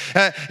fully.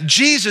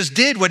 Jesus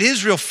did what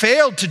Israel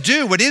failed to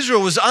do, what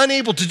Israel was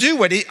unable to do,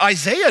 what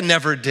Isaiah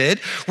never did,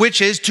 which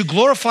is to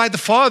glorify the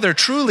Father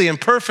truly and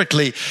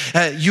perfectly.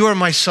 You are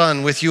my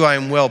Son, with you I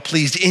am well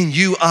pleased. In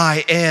you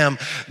I am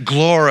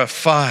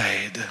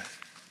glorified.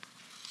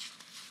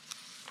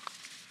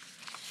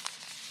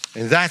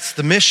 And that's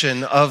the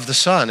mission of the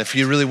Son. If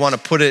you really want to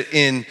put it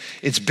in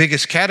its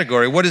biggest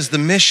category, what is the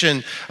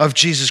mission of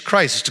Jesus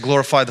Christ? It's to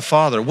glorify the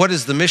Father. What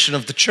is the mission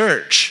of the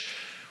church,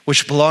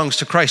 which belongs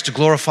to Christ? To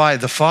glorify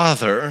the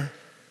Father.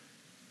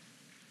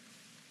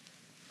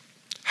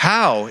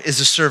 How is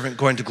a servant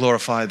going to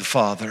glorify the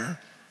Father?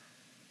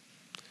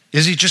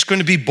 Is he just going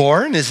to be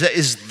born?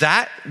 Is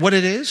that what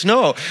it is?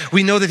 No,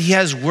 we know that he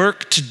has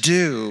work to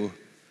do.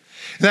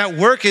 That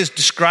work is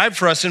described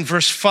for us in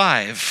verse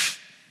 5.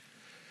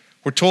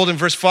 We're told in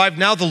verse 5,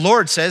 now the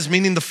Lord says,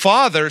 meaning the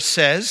Father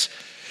says,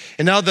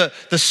 and now the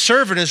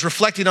servant is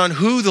reflecting on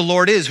who the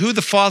Lord is, who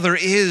the Father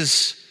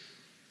is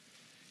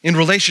in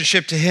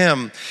relationship to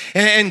him.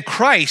 And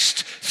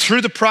Christ, through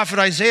the prophet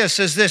Isaiah,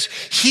 says this,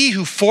 he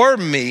who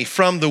formed me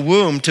from the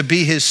womb to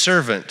be his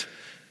servant.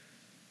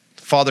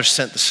 The Father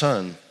sent the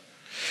Son.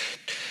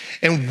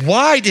 And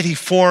why did he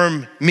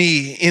form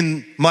me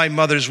in my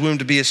mother's womb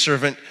to be his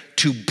servant?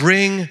 To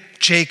bring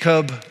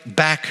Jacob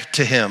back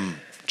to him.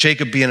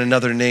 Jacob being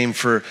another name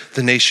for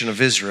the nation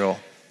of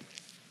Israel.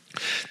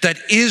 That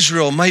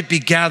Israel might be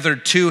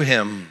gathered to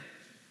him.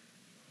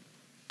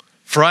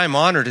 For I am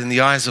honored in the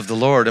eyes of the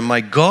Lord, and my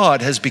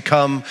God has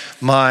become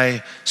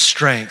my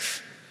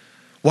strength.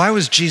 Why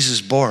was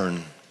Jesus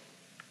born?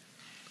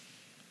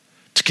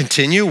 To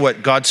continue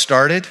what God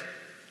started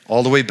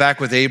all the way back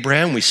with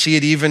Abraham. We see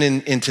it even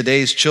in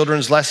today's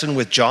children's lesson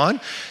with John.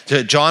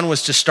 John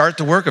was to start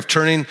the work of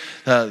turning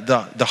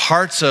the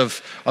hearts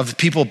of the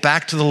people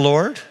back to the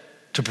Lord,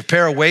 to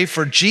prepare a way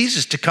for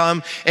Jesus to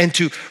come and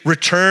to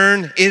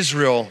return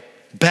Israel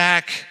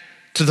back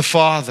to the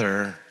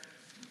Father.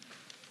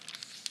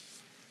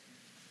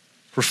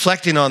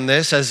 Reflecting on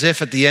this, as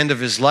if at the end of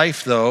his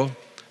life, though,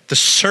 the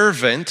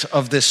servant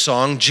of this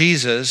song,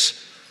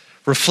 Jesus,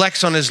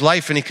 reflects on his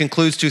life and he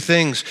concludes two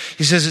things.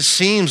 He says, it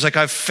seems like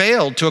I've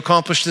failed to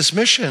accomplish this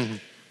mission.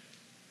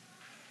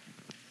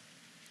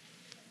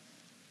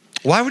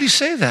 Why would he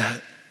say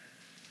that?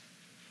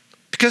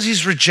 Because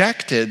he's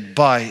rejected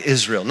by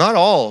Israel. Not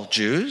all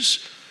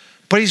Jews,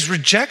 but he's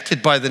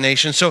rejected by the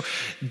nation. So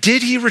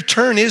did he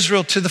return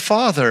Israel to the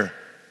Father?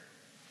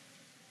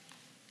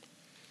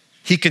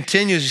 He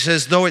continues, he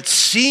says, though it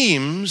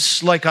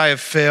seems like I have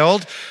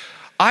failed,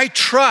 I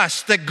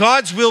trust that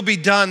God's will be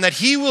done, that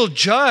he will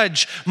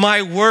judge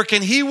my work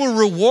and he will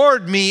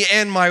reward me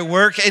and my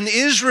work, and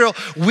Israel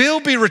will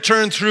be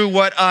returned through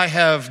what I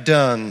have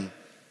done.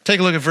 Take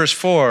a look at verse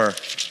 4.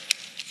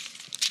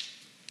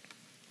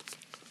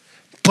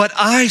 But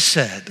I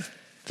said,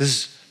 this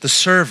is the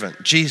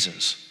servant,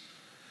 Jesus,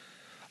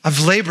 I've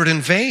labored in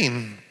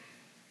vain.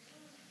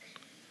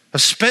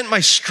 I've spent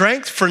my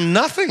strength for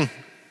nothing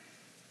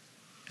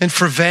and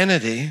for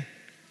vanity.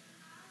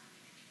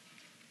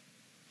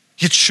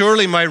 Yet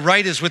surely my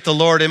right is with the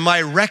Lord and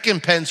my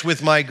recompense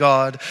with my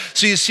God.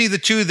 So you see the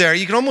two there.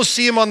 You can almost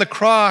see him on the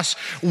cross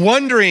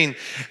wondering,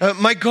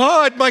 my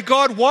God,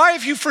 why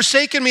have you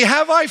forsaken me?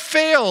 Have I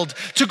failed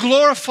to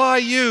glorify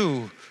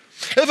you?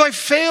 Have I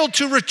failed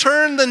to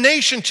return the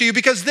nation to you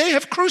because they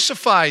have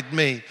crucified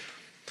me?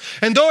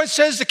 And though it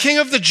says the King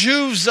of the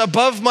Jews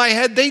above my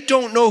head, they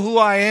don't know who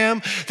I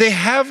am. They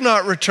have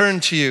not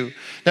returned to you.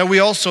 Now we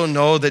also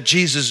know that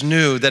Jesus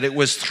knew that it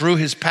was through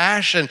his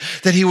passion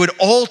that he would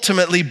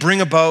ultimately bring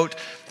about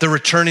the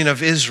returning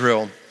of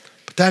Israel.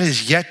 But that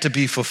is yet to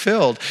be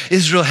fulfilled.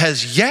 Israel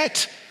has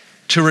yet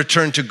to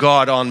return to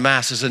God en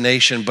masse as a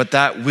nation, but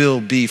that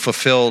will be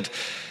fulfilled.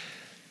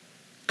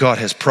 God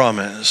has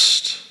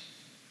promised.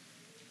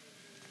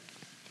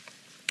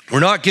 We're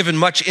not given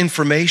much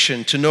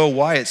information to know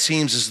why it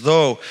seems as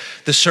though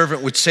the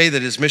servant would say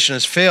that his mission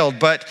has failed,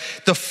 but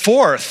the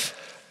fourth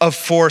of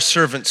four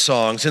servant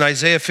songs in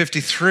Isaiah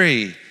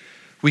 53,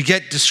 we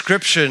get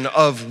description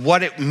of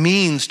what it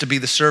means to be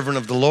the servant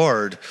of the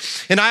Lord.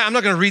 And I'm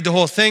not going to read the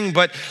whole thing,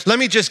 but let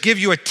me just give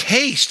you a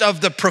taste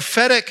of the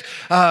prophetic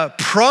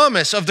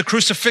promise of the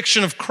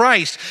crucifixion of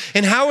Christ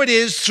and how it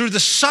is through the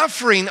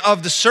suffering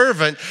of the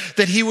servant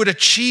that he would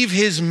achieve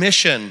his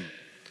mission.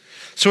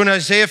 So in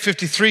Isaiah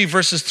 53,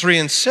 verses 3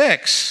 and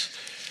 6,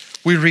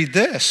 we read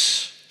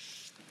this.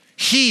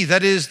 He,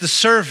 that is the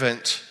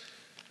servant,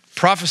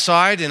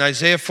 prophesied in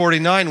Isaiah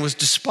 49, was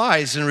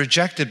despised and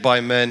rejected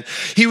by men.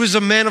 He was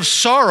a man of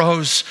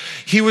sorrows.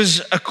 He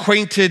was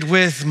acquainted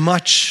with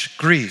much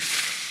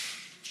grief.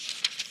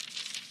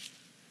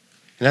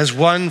 And as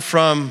one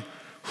from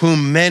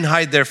whom men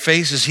hide their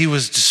faces, he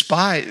was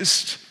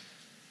despised.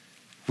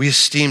 We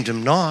esteemed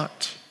him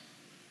not.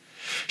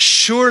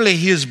 Surely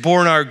he has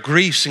borne our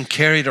griefs and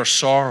carried our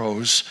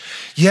sorrows.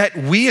 Yet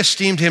we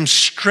esteemed him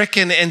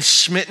stricken and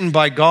smitten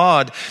by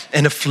God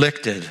and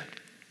afflicted.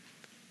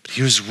 But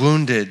he was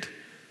wounded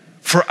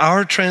for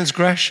our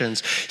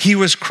transgressions. He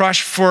was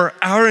crushed for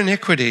our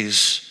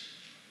iniquities.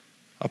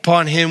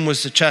 Upon him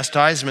was the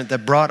chastisement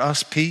that brought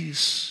us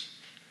peace.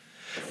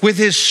 With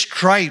his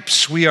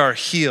stripes we are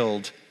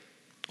healed.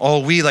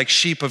 All we like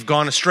sheep have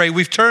gone astray.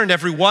 We've turned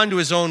every one to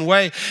his own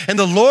way. And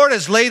the Lord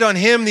has laid on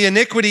him the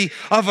iniquity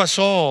of us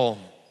all.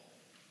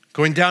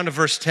 Going down to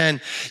verse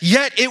 10.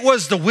 Yet it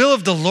was the will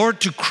of the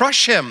Lord to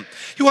crush him.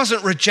 He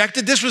wasn't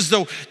rejected. This was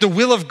the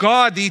will of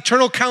God, the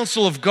eternal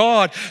counsel of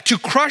God, to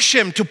crush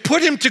him, to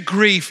put him to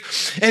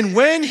grief. And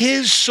when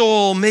his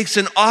soul makes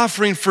an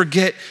offering for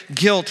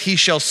guilt, he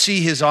shall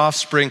see his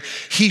offspring.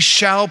 He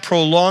shall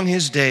prolong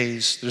his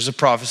days. There's a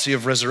prophecy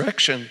of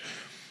resurrection.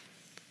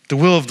 The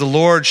will of the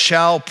Lord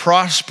shall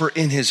prosper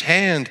in his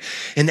hand,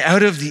 and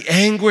out of the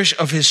anguish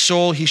of his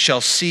soul he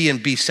shall see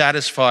and be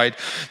satisfied.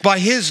 By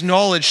his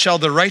knowledge shall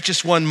the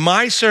righteous one,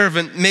 my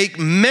servant, make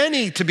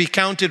many to be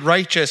counted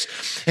righteous,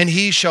 and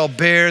he shall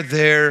bear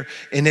their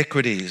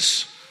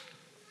iniquities.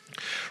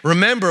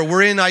 Remember,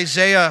 we're in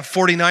Isaiah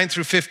 49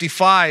 through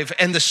 55,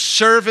 and the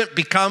servant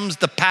becomes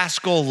the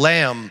paschal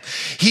lamb.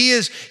 He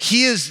is,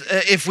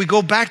 if we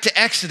go back to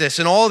Exodus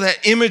and all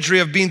that imagery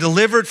of being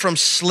delivered from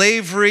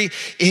slavery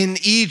in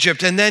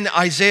Egypt, and then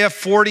Isaiah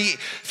 40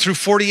 through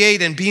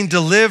 48 and being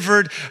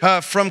delivered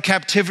from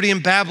captivity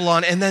in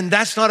Babylon, and then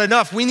that's not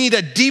enough. We need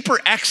a deeper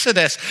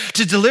exodus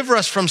to deliver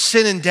us from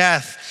sin and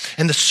death.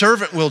 And the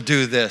servant will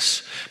do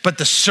this. But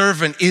the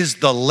servant is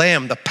the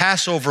lamb, the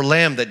Passover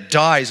lamb that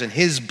dies, and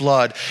his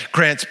blood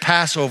grants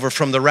Passover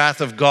from the wrath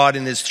of God,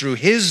 and is through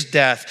his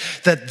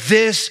death that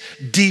this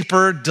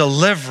deeper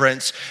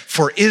deliverance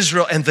for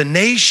Israel and the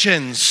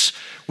nations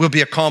will be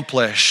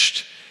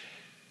accomplished.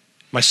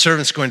 My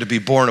servant's going to be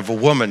born of a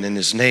woman, and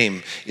his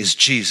name is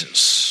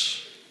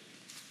Jesus.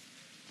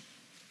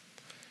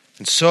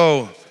 And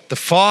so the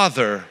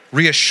Father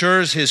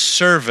reassures his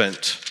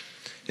servant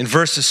in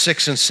verses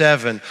 6 and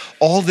 7,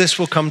 all this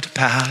will come to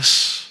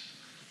pass,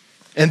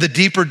 and the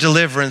deeper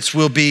deliverance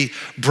will be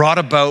brought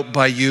about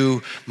by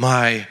you,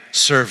 my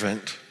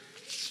servant.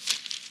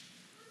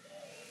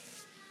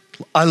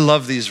 I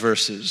love these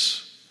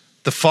verses.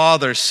 The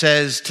Father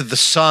says to the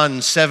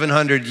Son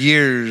 700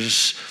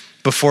 years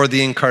before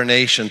the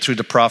incarnation through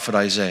the prophet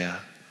Isaiah,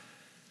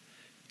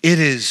 it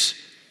is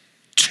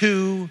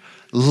too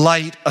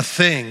light a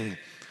thing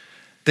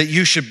that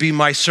you should be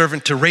my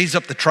servant to raise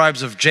up the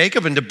tribes of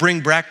Jacob and to bring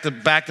back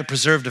the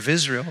preserved of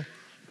Israel.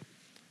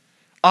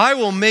 I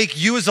will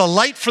make you as a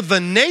light for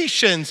the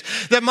nations,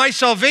 that my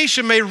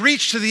salvation may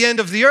reach to the end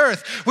of the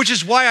earth. Which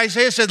is why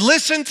Isaiah said,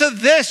 listen to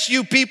this,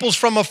 you peoples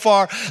from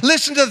afar.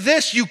 Listen to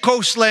this, you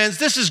coastlands.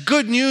 This is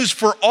good news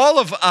for all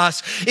of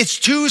us. It's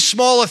too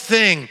small a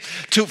thing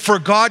for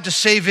God to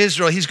save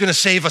Israel. He's going to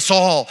save us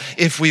all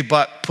if we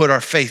but put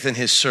our faith in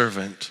his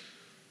servant.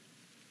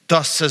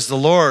 Thus says the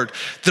Lord,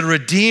 the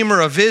Redeemer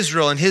of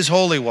Israel and his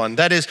Holy One.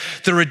 That is,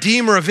 the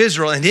Redeemer of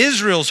Israel and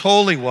Israel's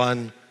Holy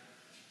One.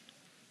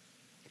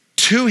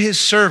 To his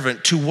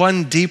servant, to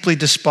one deeply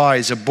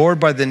despised, abhorred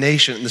by the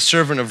nation, and the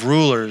servant of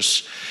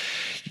rulers.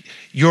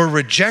 Your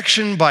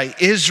rejection by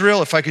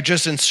Israel, if I could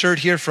just insert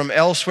here from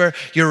elsewhere,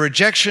 your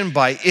rejection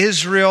by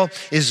Israel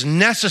is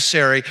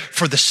necessary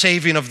for the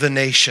saving of the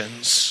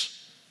nations.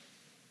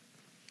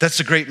 That's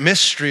the great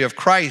mystery of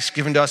Christ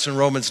given to us in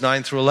Romans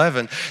 9 through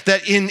 11.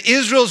 That in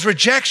Israel's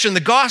rejection, the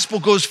gospel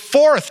goes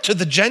forth to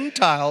the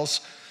Gentiles.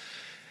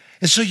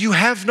 And so you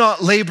have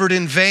not labored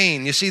in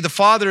vain. You see, the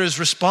Father is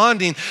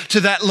responding to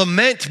that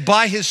lament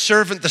by his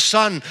servant, the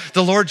Son,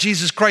 the Lord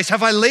Jesus Christ.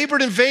 Have I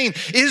labored in vain?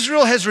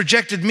 Israel has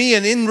rejected me,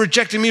 and in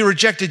rejecting me,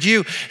 rejected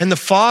you. And the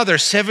Father,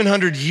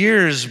 700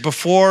 years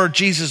before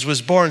Jesus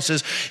was born,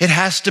 says, it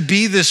has to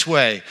be this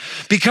way.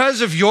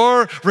 Because of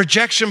your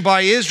rejection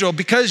by Israel,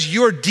 because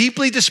you're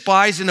deeply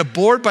despised and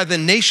abhorred by the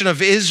nation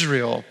of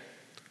Israel,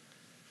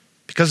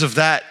 because of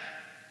that,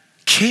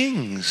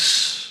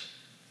 kings,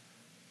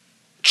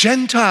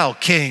 Gentile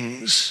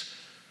kings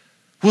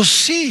will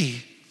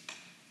see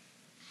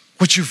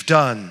what you've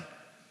done,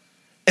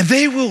 and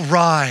they will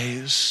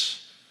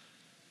rise.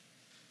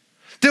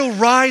 They'll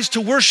rise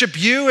to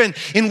worship you, and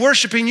in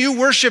worshiping you,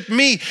 worship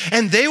me,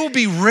 and they will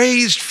be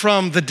raised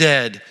from the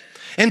dead.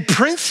 And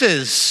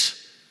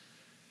princes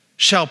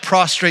shall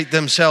prostrate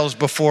themselves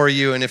before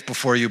you, and if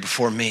before you,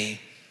 before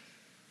me.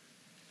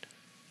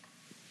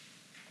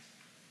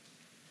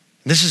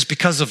 This is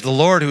because of the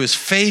Lord who is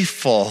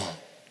faithful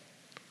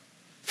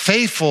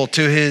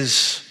to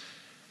his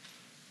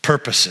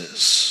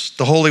purposes,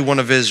 the Holy One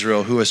of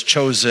Israel who has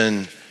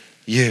chosen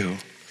you.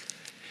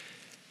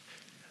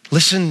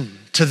 Listen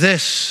to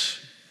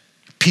this,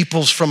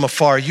 peoples from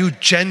afar, you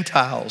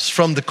Gentiles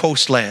from the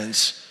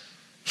coastlands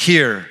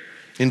here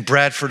in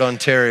Bradford,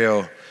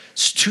 Ontario.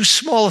 It's too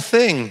small a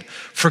thing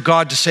for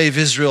God to save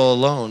Israel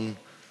alone.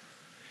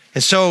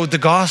 And so the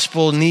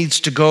gospel needs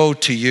to go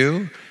to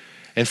you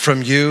and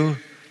from you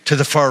to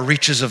the far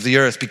reaches of the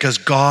earth, because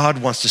God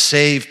wants to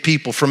save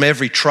people from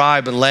every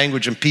tribe and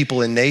language and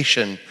people and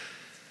nation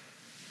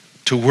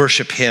to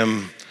worship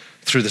him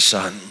through the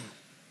Son.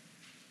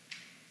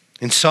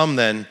 In sum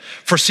then,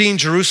 foreseeing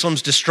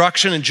Jerusalem's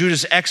destruction and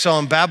Judah's exile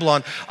in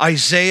Babylon,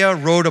 Isaiah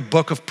wrote a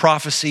book of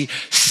prophecy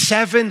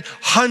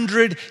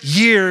 700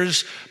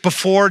 years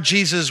before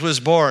Jesus was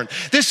born.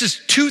 This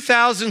is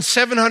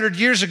 2,700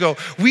 years ago.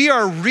 We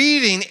are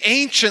reading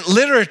ancient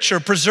literature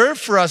preserved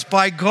for us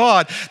by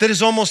God that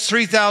is almost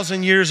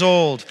 3,000 years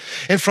old.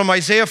 And from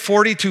Isaiah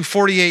 40 to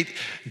 48,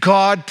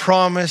 God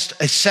promised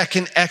a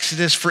second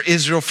exodus for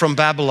Israel from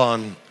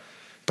Babylon.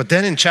 But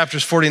then in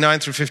chapters 49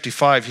 through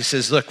 55, he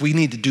says, look, we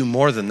need to do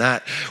more than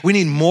that. We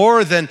need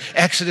more than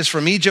exodus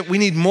from Egypt. We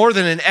need more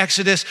than an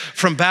exodus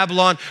from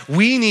Babylon.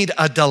 We need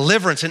a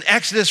deliverance, an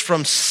exodus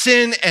from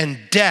sin and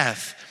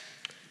death.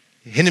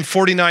 And in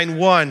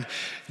 49:1,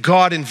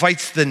 God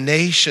invites the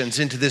nations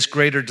into this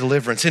greater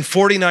deliverance. In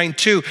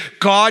 49:2,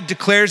 God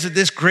declares that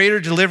this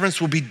greater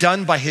deliverance will be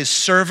done by his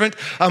servant,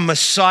 a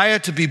Messiah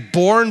to be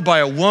born by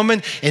a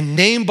woman and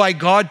named by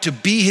God to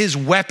be his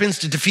weapons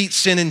to defeat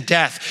sin and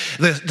death.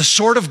 The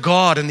sword of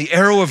God and the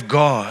arrow of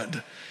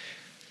God,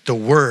 the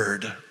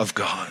word of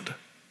God.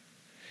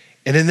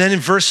 And then in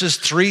verses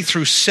 3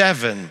 through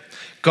 7,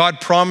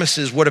 God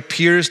promises what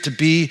appears to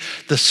be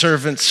the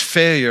servant's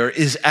failure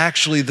is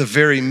actually the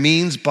very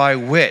means by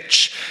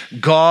which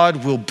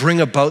God will bring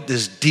about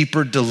this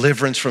deeper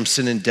deliverance from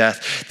sin and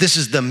death. This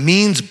is the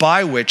means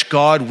by which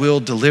God will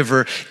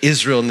deliver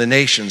Israel and the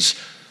nations,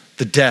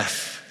 the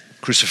death,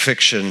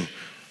 crucifixion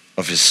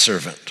of his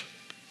servant.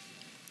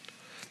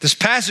 This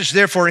passage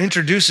therefore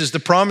introduces the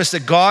promise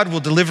that God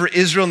will deliver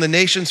Israel and the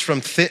nations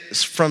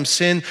from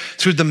sin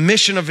through the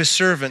mission of his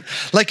servant.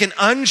 Like an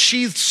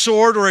unsheathed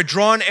sword or a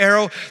drawn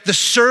arrow, the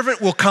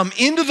servant will come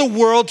into the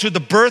world through the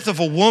birth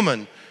of a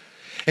woman.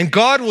 And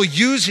God will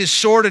use his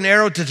sword and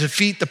arrow to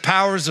defeat the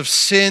powers of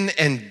sin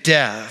and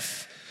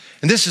death.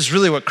 And this is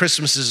really what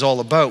Christmas is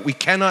all about. We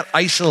cannot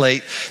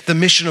isolate the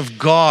mission of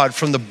God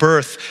from the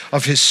birth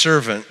of his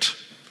servant,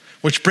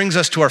 which brings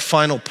us to our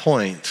final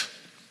point.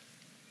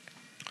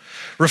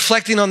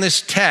 Reflecting on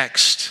this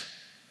text,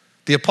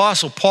 the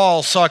Apostle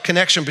Paul saw a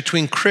connection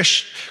between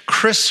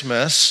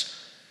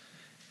Christmas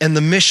and the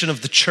mission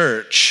of the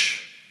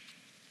church.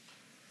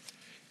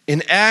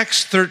 In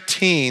Acts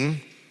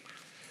 13,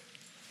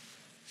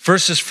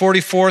 verses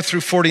 44 through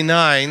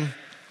 49,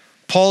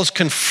 Paul is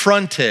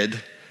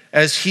confronted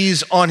as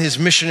he's on his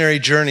missionary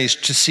journeys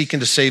to seek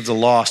and to save the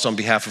lost on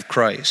behalf of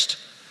Christ.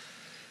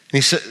 And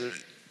he said,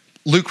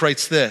 Luke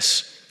writes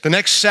this, the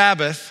next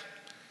Sabbath,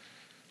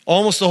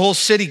 almost the whole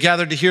city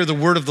gathered to hear the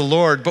word of the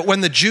Lord. But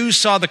when the Jews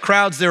saw the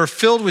crowds, they were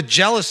filled with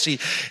jealousy,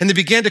 and they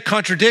began to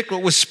contradict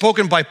what was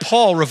spoken by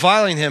Paul,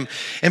 reviling him.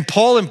 And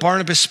Paul and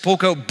Barnabas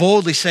spoke out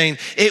boldly, saying,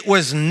 it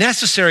was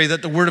necessary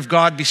that the word of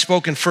God be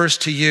spoken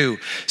first to you.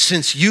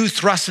 Since you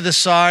thrust it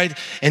aside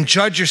and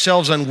judge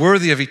yourselves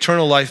unworthy of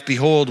eternal life,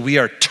 behold, we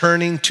are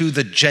turning to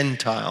the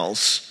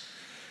Gentiles.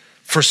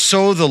 For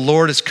so the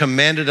Lord has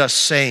commanded us,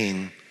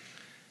 saying,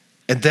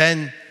 and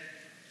then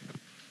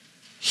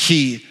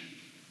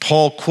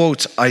Paul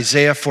quotes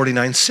Isaiah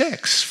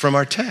 49:6 from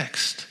our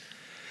text.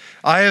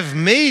 I have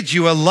made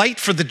you a light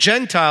for the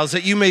Gentiles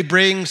that you may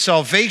bring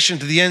salvation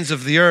to the ends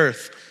of the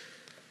earth.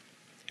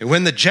 And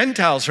when the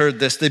Gentiles heard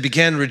this, they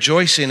began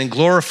rejoicing and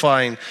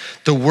glorifying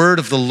the word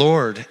of the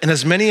Lord. And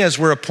as many as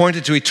were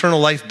appointed to eternal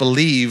life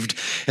believed,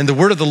 and the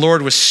word of the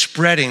Lord was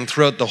spreading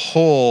throughout the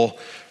whole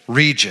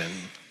region.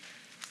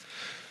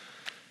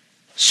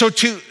 So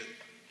to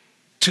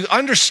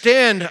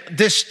understand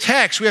this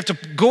text, we have to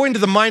go into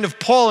the mind of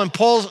Paul, and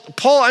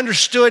Paul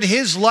understood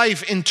his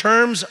life in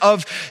terms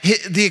of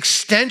the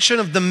extension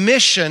of the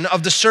mission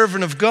of the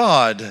servant of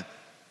God.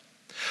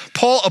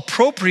 Paul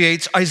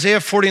appropriates Isaiah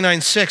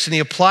 49:6 and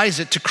he applies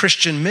it to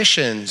Christian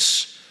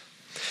missions.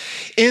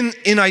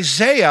 In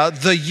Isaiah,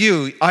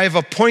 I have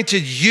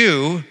appointed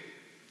you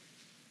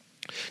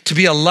to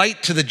be a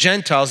light to the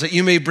Gentiles that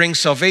you may bring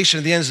salvation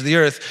to the ends of the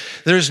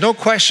earth. There is no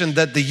question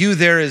that the you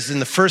there is in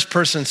the first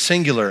person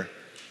singular.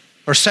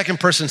 Or second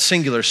person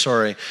singular,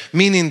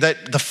 meaning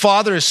that the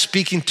Father is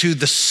speaking to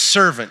the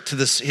servant, to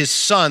his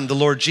Son, the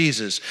Lord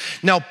Jesus.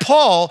 Now,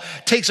 Paul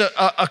takes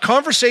a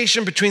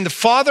conversation between the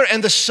Father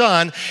and the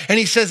Son, and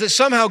he says that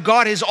somehow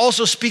God is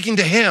also speaking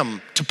to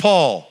him, to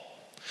Paul.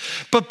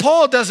 But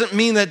Paul doesn't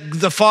mean that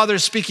the Father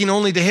is speaking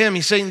only to him.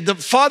 He's saying the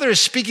Father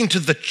is speaking to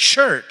the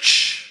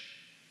church.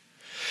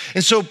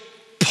 And so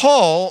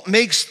Paul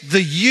makes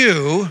the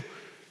you,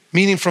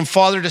 meaning from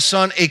Father to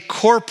Son, a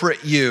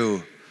corporate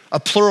you. a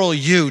plural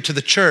you, to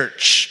the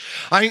church.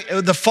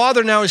 The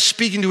Father now is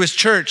speaking to his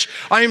church.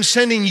 I am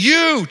sending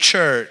you,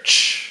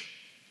 church,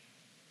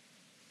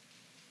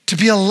 to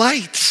be a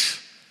light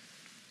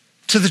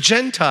to the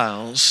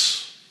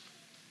Gentiles.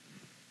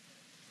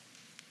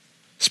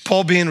 Is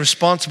Paul being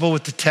responsible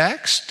with the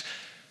text?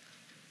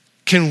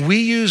 Can we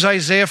use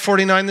Isaiah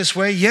 49 this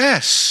way?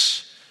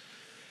 Yes.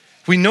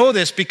 We know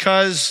this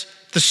because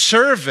the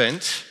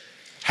servant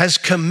has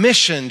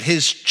commissioned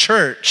his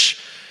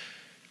church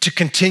to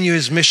continue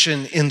his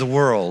mission in the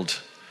world.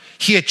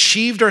 He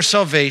achieved our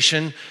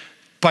salvation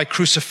by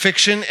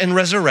crucifixion and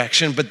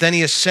resurrection, but then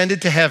he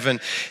ascended to heaven.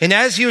 And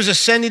as he was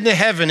ascending to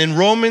heaven in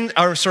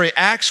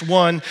Acts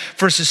 1,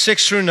 verses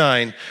 6 through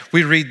 9,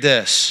 we read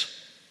this.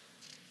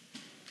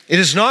 It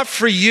is not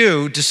for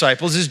you,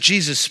 disciples, this is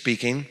Jesus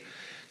speaking,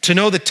 to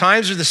know the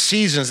times or the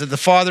seasons that the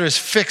Father has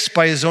fixed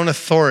by his own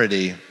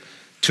authority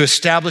to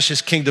establish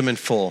his kingdom in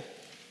full.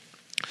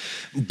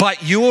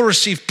 But you will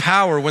receive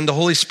power when the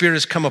Holy Spirit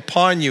has come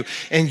upon you,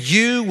 and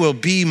you will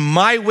be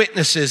my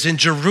witnesses in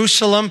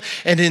Jerusalem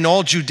and in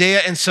all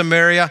Judea and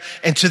Samaria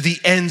and to the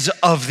ends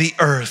of the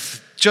earth,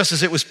 just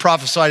as it was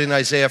prophesied in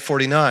Isaiah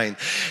 49.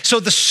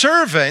 So the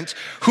servant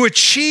who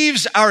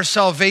achieves our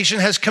salvation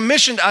has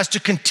commissioned us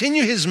to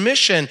continue his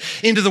mission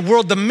into the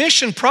world, the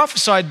mission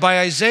prophesied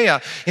by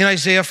Isaiah in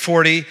Isaiah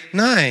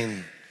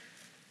 49.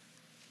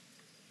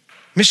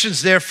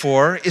 Missions,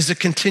 therefore, is a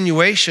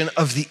continuation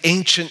of the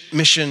ancient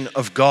mission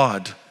of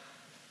God.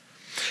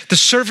 The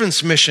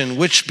servant's mission,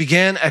 which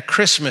began at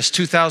Christmas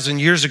 2,000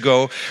 years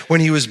ago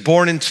when he was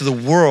born into the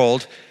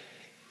world,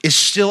 is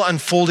still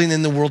unfolding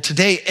in the world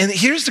today. And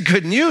here's the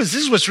good news.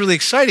 This is what's really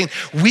exciting.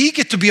 We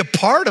get to be a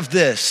part of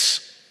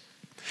this.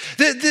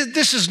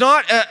 This is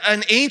not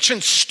an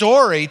ancient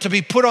story to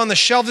be put on the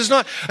shelf. This is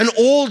not an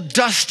old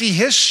dusty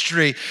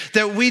history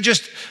that we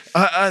just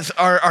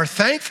are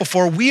thankful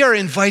for. We are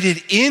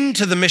invited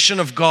into the mission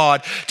of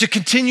God to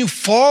continue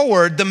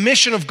forward the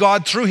mission of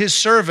God through his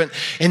servant.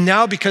 And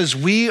now, because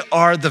we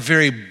are the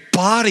very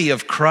body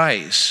of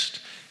Christ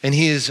and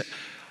he is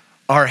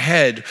our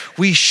head,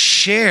 we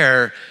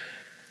share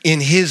in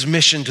his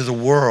mission to the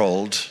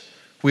world.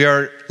 We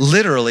are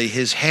literally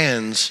his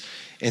hands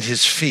and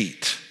his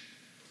feet.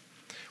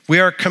 We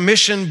are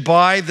commissioned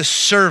by the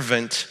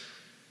servant,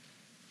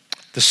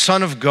 the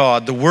Son of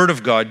God, the Word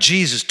of God,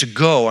 Jesus, to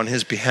go on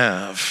his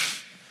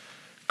behalf.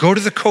 Go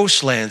to the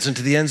coastlands and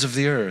to the ends of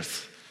the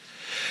earth.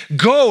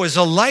 Go as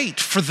a light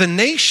for the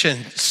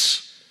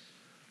nations.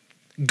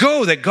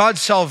 Go that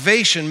God's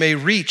salvation may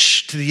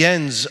reach to the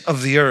ends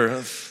of the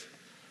earth.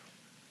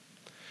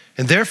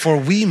 And therefore,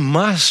 we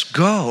must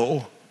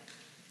go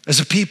as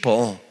a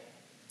people.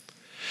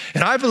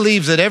 And I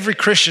believe that every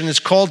Christian is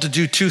called to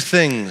do two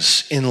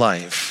things in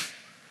life.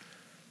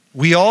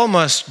 We all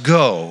must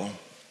go.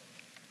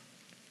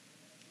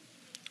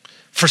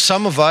 For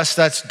some of us,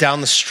 that's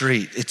down the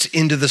street. It's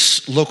into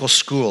the local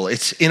school.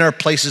 It's in our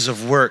places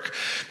of work.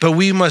 But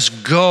we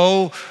must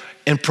go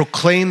and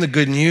proclaim the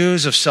good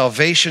news of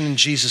salvation in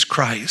Jesus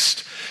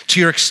Christ to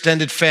your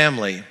extended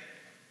family.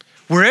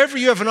 Wherever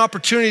you have an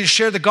opportunity to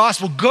share the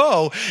gospel,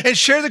 go and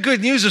share the good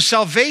news of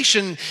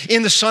salvation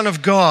in the Son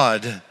of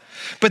God.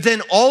 But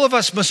then all of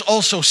us must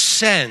also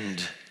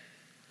send.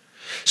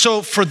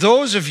 So for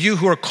those of you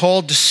who are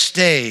called to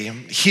stay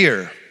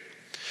here,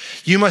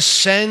 you must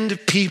send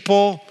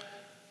people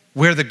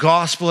where the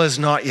gospel has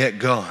not yet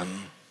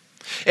gone.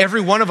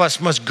 Every one of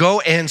us must go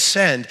and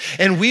send.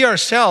 And we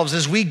ourselves,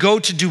 as we go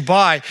to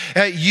Dubai,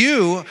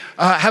 you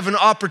have an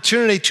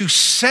opportunity to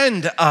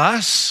send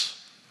us.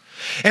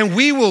 And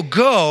we will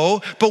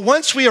go, but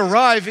once we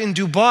arrive in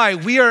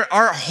Dubai,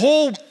 our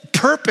whole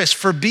purpose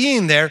for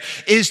being there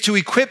is to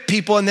equip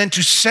people and then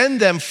to send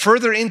them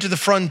further into the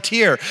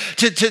frontier,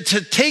 to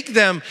take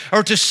them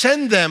or to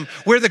send them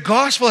where the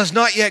gospel has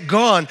not yet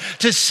gone,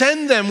 to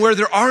send them where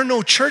there are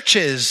no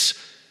churches.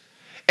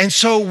 And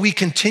so we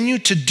continue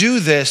to do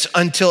this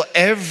until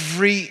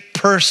every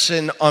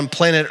person on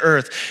planet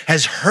Earth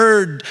has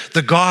heard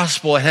the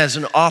gospel and has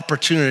an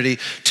opportunity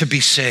to be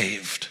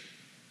saved.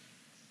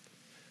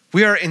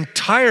 We are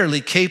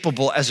entirely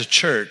capable as a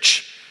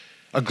church,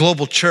 a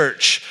global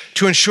church,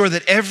 to ensure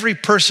that every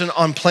person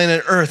on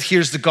planet Earth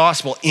hears the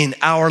gospel in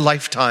our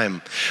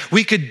lifetime.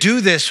 We could do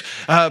this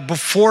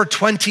before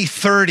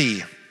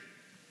 2030.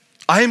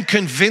 I am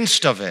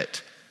convinced of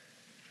it.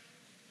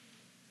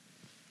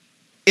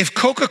 If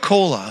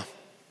Coca-Cola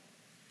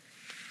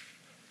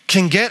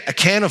can get a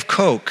can of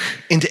Coke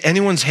into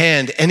anyone's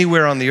hand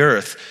anywhere on the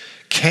earth,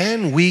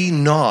 can we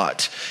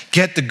not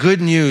get the good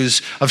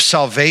news of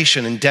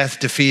salvation and death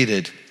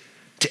defeated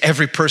to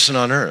every person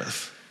on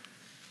earth?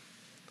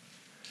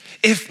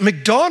 If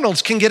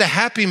McDonald's can get a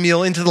Happy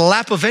Meal into the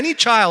lap of any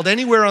child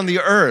anywhere on the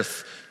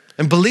earth,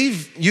 and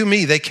believe you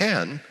me, they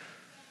can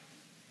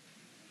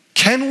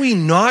we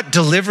not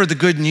deliver the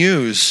good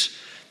news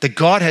that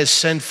God has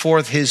sent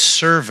forth his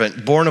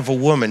servant, born of a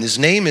woman? His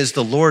name is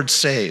the Lord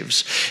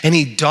Saves, and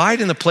he died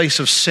in the place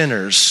of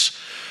sinners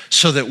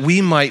so that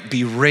we might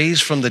be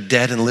raised from the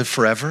dead and live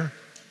forever?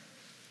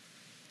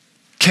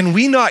 Can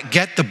we not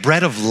get the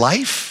bread of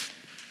life?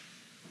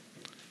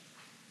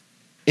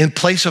 in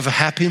place of a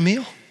Happy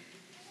Meal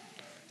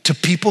to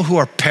people who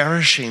are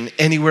perishing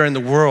anywhere in the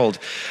world.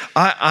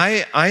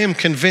 I am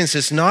convinced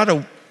it's not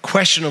a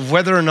question of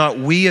whether or not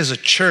we as a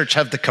church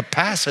have the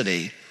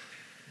capacity.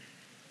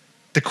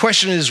 The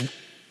question is,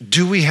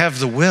 do we have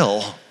the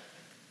will?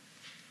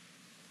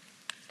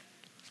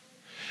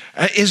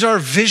 Is our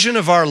vision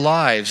of our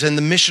lives and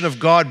the mission of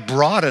God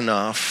broad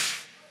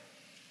enough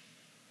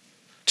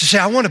to say,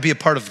 I want to be a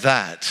part of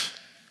that?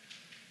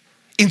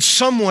 In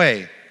some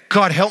way,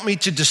 God, help me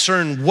to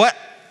discern what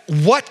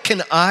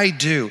can I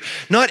do?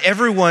 Not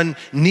everyone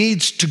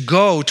needs to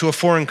go to a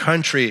foreign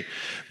country,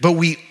 but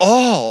we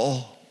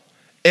all,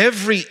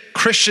 every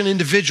Christian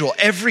individual,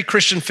 every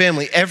Christian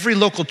family, every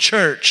local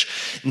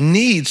church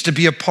needs to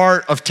be a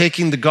part of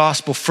taking the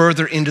gospel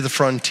further into the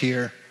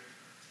frontier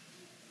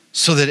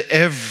so that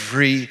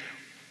every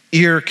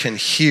ear can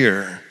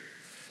hear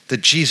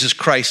that Jesus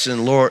Christ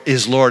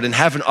is Lord and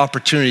have an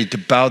opportunity to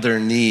bow their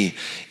knee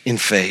in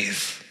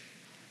faith.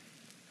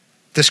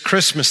 This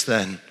Christmas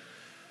then,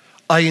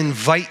 I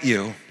invite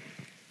you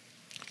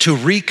to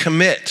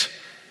recommit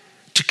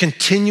to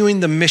continuing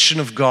the mission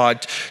of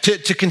God,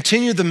 to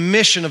continue the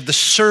mission of the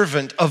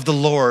servant of the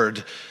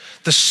Lord,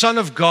 the Son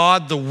of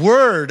God, the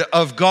Word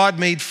of God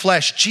made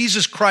flesh,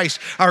 Jesus Christ,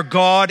 our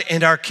God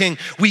and our King.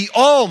 We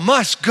all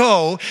must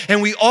go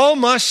and we all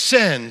must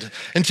send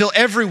until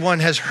everyone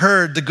has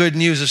heard the good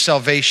news of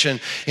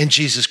salvation in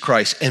Jesus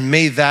Christ. And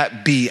may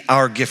that be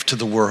our gift to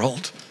the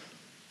world.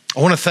 I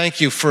want to thank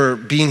you for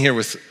being here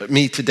with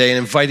me today and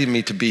inviting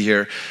me to be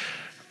here.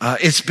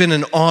 It's been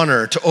an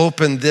honor to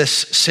open this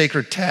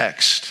sacred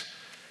text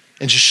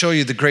and to show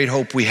you the great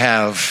hope we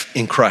have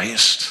in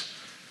Christ.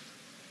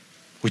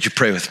 Would you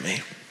pray with me?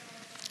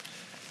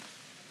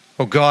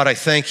 Oh God, I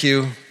thank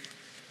you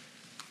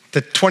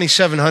that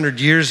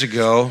 2,700 years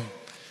ago,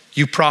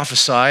 you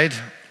prophesied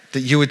that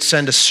you would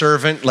send a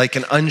servant like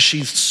an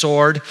unsheathed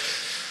sword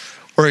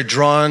or a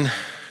drawn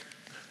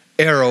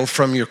arrow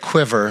from your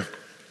quiver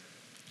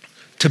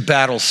to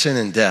battle sin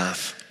and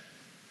death.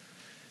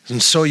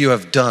 And so you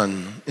have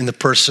done in the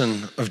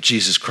person of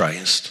Jesus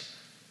Christ.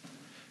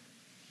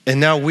 And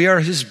now we are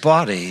his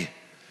body,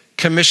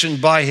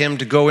 commissioned by him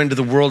to go into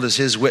the world as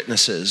his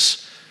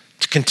witnesses,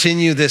 to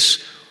continue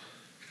this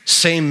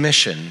same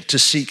mission, to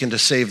seek and to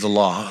save the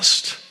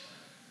lost.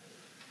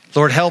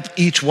 Lord, help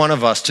each one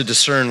of us to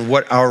discern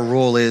what our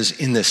role is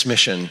in this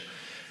mission.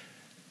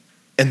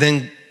 And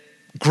then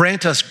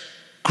grant us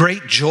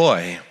great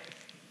joy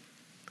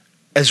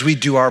as we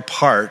do our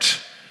part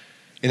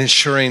in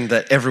ensuring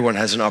that everyone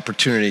has an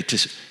opportunity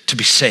to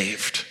be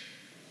saved.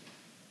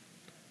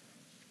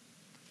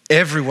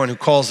 Everyone who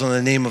calls on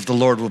the name of the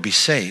Lord will be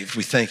saved.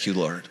 We thank you,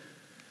 Lord.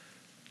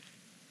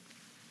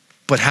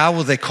 But how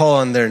will they call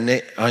on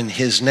on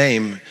his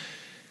name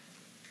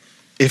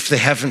if they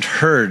haven't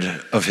heard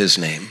of his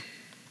name?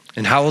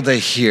 And how will they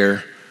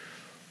hear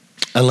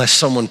unless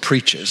someone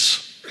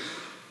preaches?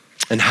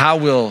 And how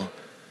will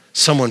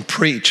someone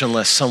preach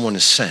unless someone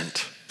is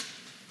sent?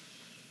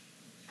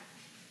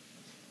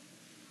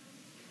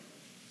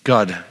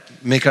 God,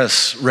 make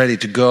us ready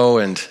to go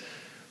and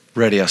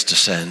ready us to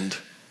send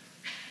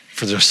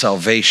for the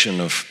salvation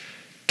of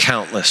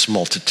countless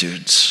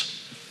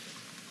multitudes.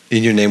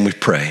 In your name we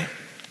pray.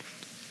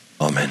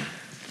 Amen.